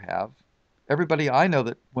 I never have. Everybody I know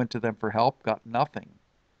that went to them for help got nothing.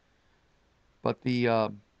 But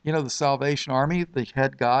the Salvation Army, the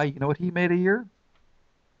head guy, you know what he made a year?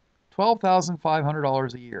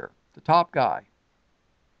 $12,500 a year. The top guy.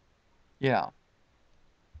 Yeah.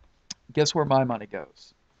 Guess where my money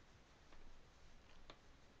goes?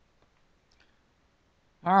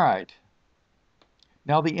 All right.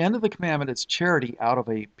 Now the end of the commandment is charity out of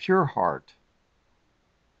a pure heart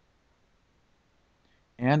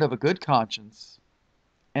and of a good conscience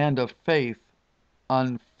and of faith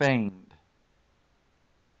unfeigned.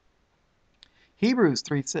 Hebrews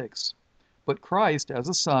 3:6. But Christ as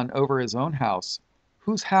a son over his own house,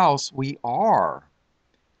 whose house we are,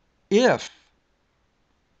 if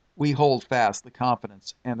we hold fast the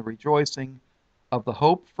confidence and the rejoicing of the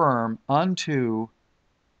hope firm unto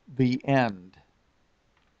the end.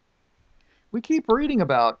 We keep reading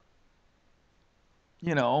about,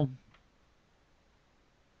 the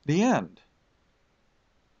end.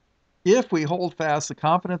 If we hold fast the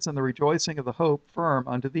confidence and the rejoicing of the hope firm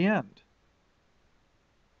unto the end.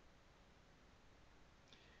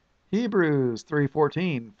 Hebrews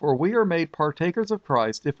 3:14, for we are made partakers of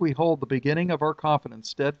Christ if we hold the beginning of our confidence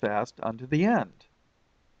steadfast unto the end.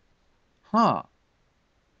 Huh.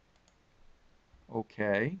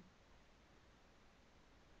 Okay.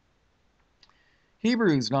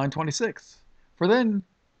 Hebrews 9:26, for then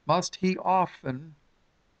must he often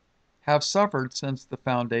have suffered since the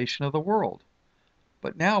foundation of the world.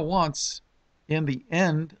 But now once in the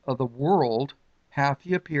end of the world hath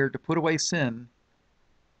he appeared to put away sin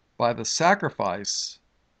by the sacrifice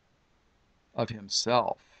of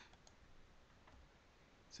himself.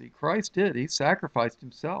 See, Christ did. He sacrificed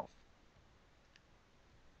himself.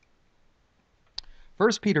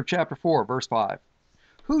 1 Peter chapter 4, verse 5.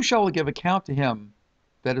 Who shall give account to him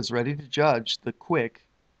that is ready to judge the quick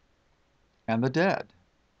and the dead?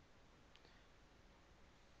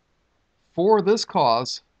 For this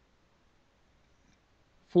cause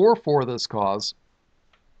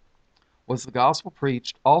was the gospel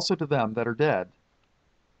preached also to them that are dead,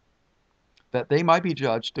 that they might be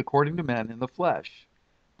judged according to men in the flesh,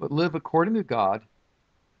 but live according to God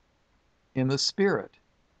in the Spirit.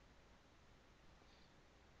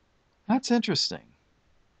 That's interesting.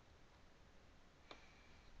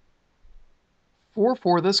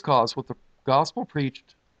 For this cause was the gospel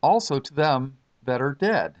preached also to them that are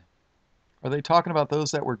dead. Are they talking about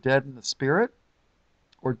those that were dead in the spirit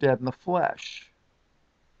or dead in the flesh?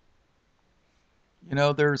 You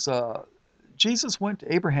know, Jesus went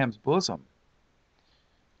to Abraham's bosom,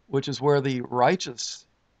 which is where the righteous,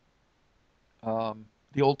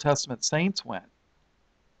 the Old Testament saints went.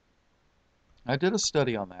 I did a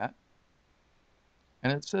study on that,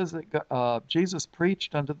 and it says that Jesus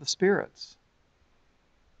preached unto the spirits.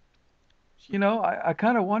 You know, I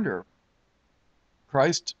kind of wonder.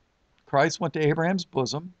 Christ, Christ went to Abraham's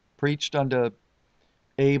bosom, preached unto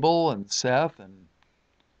Abel and Seth and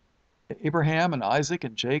Abraham and Isaac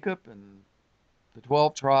and Jacob and the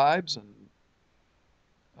 12 tribes and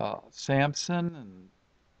Samson and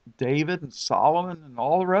David and Solomon and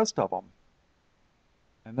all the rest of them.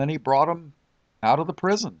 And then he brought them out of the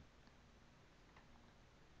prison.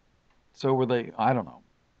 So were they, I don't know,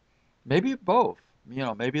 maybe both. You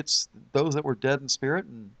know, maybe it's those that were dead in spirit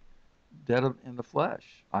and dead in the flesh.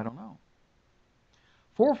 I don't know.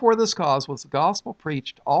 For this cause was the gospel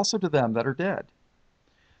preached also to them that are dead,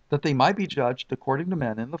 that they might be judged according to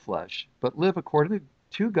men in the flesh, but live according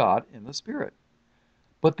to God in the Spirit.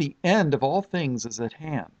 But the end of all things is at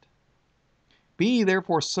hand. Be ye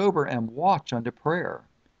therefore sober and watch unto prayer,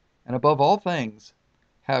 and above all things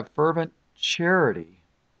have fervent charity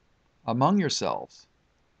among yourselves,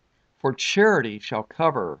 for charity shall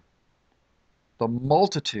cover the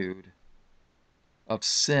multitude of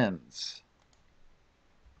sins.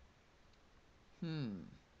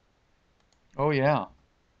 Oh yeah.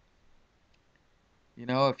 You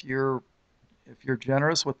know, if you're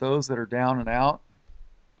generous with those that are down and out,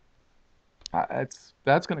 that's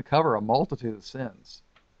going to cover a multitude of sins.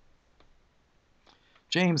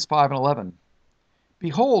 James 5:11.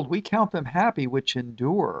 Behold, we count them happy which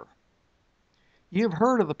endure. Ye have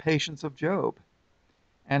heard of the patience of Job,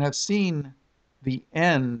 and have seen the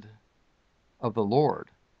end of the Lord,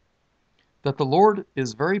 that the Lord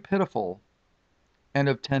is very pitiful and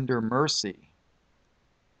of tender mercy.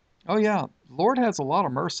 Oh yeah, the Lord has a lot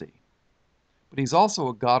of mercy, but he's also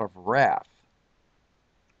a God of wrath.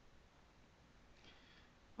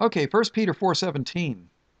 Okay, 1 Peter 4:17.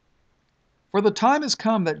 For the time is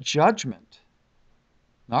come that judgment,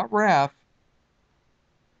 not wrath,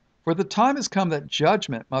 for the time is come that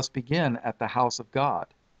judgment must begin at the house of God.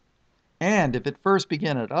 And if it first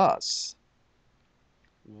begin at us,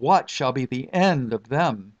 what shall be the end of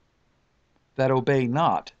them that obey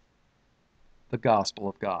not the gospel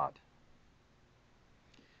of God?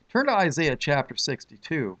 Turn to Isaiah chapter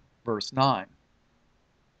 62, verse 9.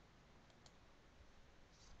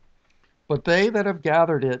 But they that have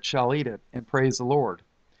gathered it shall eat it, and praise the Lord.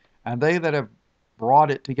 And they that have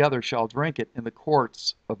brought it together shall drink it in the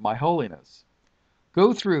courts of my holiness.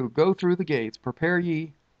 Go through the gates, prepare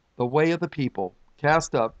ye the way of the people,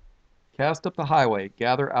 cast up the highway,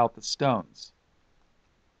 gather out the stones.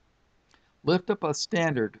 Lift up a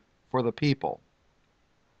standard for the people.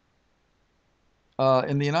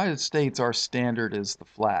 In the United States, our standard is the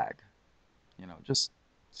flag. You know, just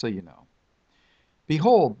so you know.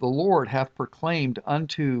 Behold, the Lord hath proclaimed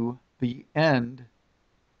unto the end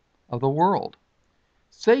of the world.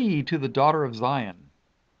 Say ye to the daughter of Zion,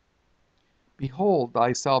 behold,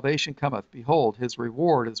 thy salvation cometh. Behold, his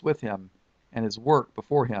reward is with him, and his work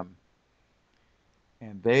before him.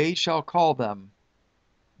 And they shall call them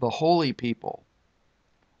the holy people,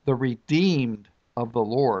 the redeemed of the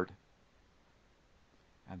Lord.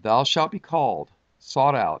 And thou shalt be called,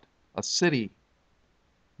 sought out, a city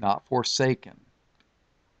not forsaken.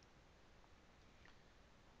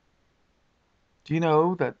 Do you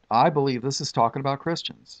know that I believe this is talking about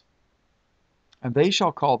Christians? And they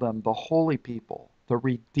shall call them the holy people, the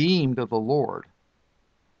redeemed of the Lord.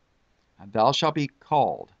 And thou shalt be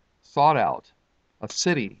called, sought out, a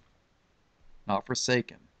city not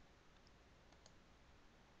forsaken.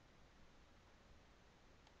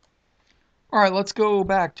 All right, let's go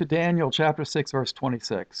back to Daniel chapter 6, verse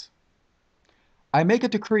 26. I make a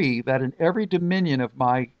decree that in every dominion of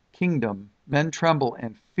my kingdom men tremble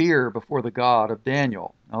and fear before the God of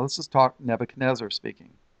Daniel. Now this is Nebuchadnezzar speaking.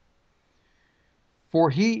 For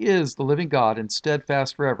he is the living God and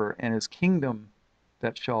steadfast forever, and his kingdom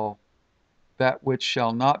that which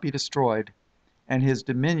shall not be destroyed, and his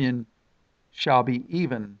dominion shall be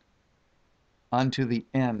even unto the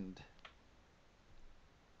end.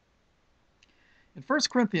 In 1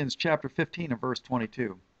 Corinthians chapter 15 and verse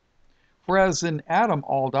 22, for as in Adam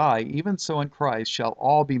all die, even so in Christ shall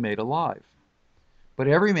all be made alive, but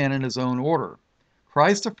every man in his own order.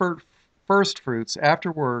 Christ the first fruits,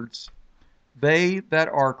 afterwards they that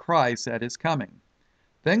are Christ at his coming.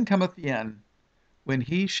 Then cometh the end, when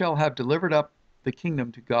he shall have delivered up the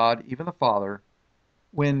kingdom to God, even the Father,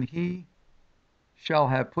 when he shall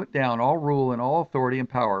have put down all rule and all authority and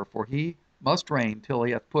power, for he must reign till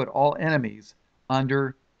he hath put all enemies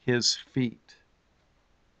under his feet.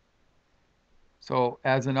 So,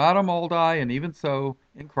 as in Adam all die, and even so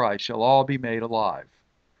in Christ shall all be made alive.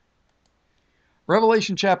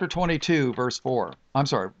 Revelation chapter 22, verse 4.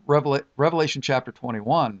 Revelation chapter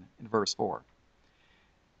 21, in verse 4.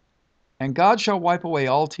 And God shall wipe away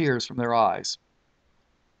all tears from their eyes,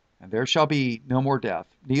 and there shall be no more death,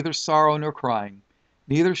 neither sorrow nor crying,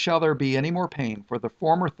 neither shall there be any more pain, for the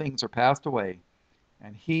former things are passed away.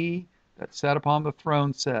 And he that sat upon the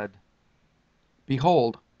throne said,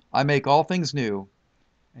 Behold, I make all things new.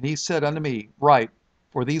 And he said unto me, Write,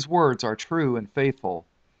 for these words are true and faithful.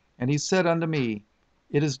 And he said unto me,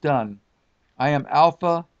 It is done. I am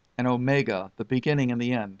Alpha and Omega, the beginning and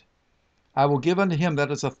the end. I will give unto him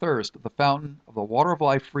that is athirst of the fountain of the water of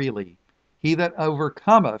life freely. He that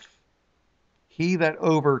overcometh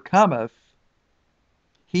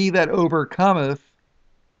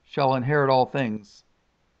shall inherit all things.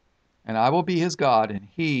 And I will be his God, and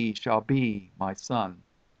he shall be my son.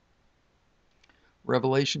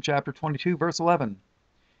 Revelation chapter 22, verse 11.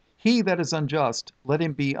 He that is unjust, let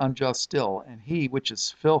him be unjust still, and he which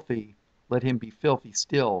is filthy, let him be filthy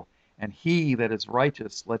still, and he that is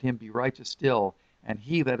righteous, let him be righteous still, and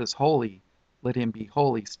he that is holy, let him be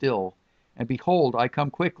holy still. And behold, I come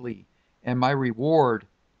quickly, and my reward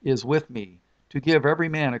is with me, to give every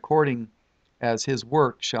man according as his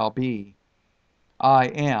work shall be. I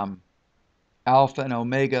am Alpha and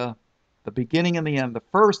Omega, the beginning and the end, the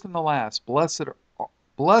first and the last.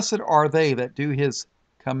 Blessed are they that do his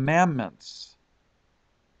commandments.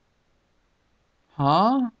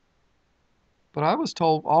 Huh? But I was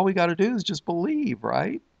told all we got to do is just believe,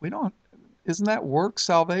 right? Isn't that work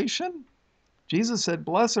salvation? Jesus said,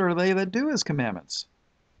 Blessed are they that do his commandments.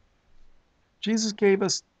 Jesus gave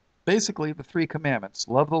us basically the three commandments.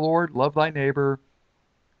 Love the Lord, love thy neighbor,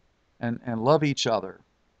 and love each other.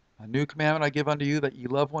 A new commandment I give unto you, that ye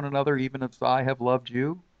love one another, even as I have loved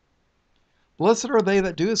you. Blessed are they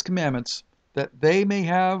that do his commandments, that they may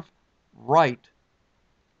have right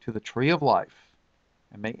to the tree of life,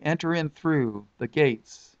 and may enter in through the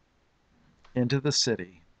gates into the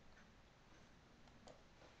city.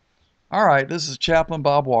 All right, this is Chaplain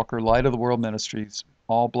Bob Walker, Light of the World Ministries.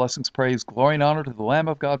 All blessings, praise, glory, and honor to the Lamb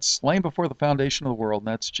of God, slain before the foundation of the world, and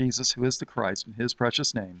that's Jesus, who is the Christ, in his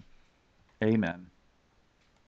precious name. Amen.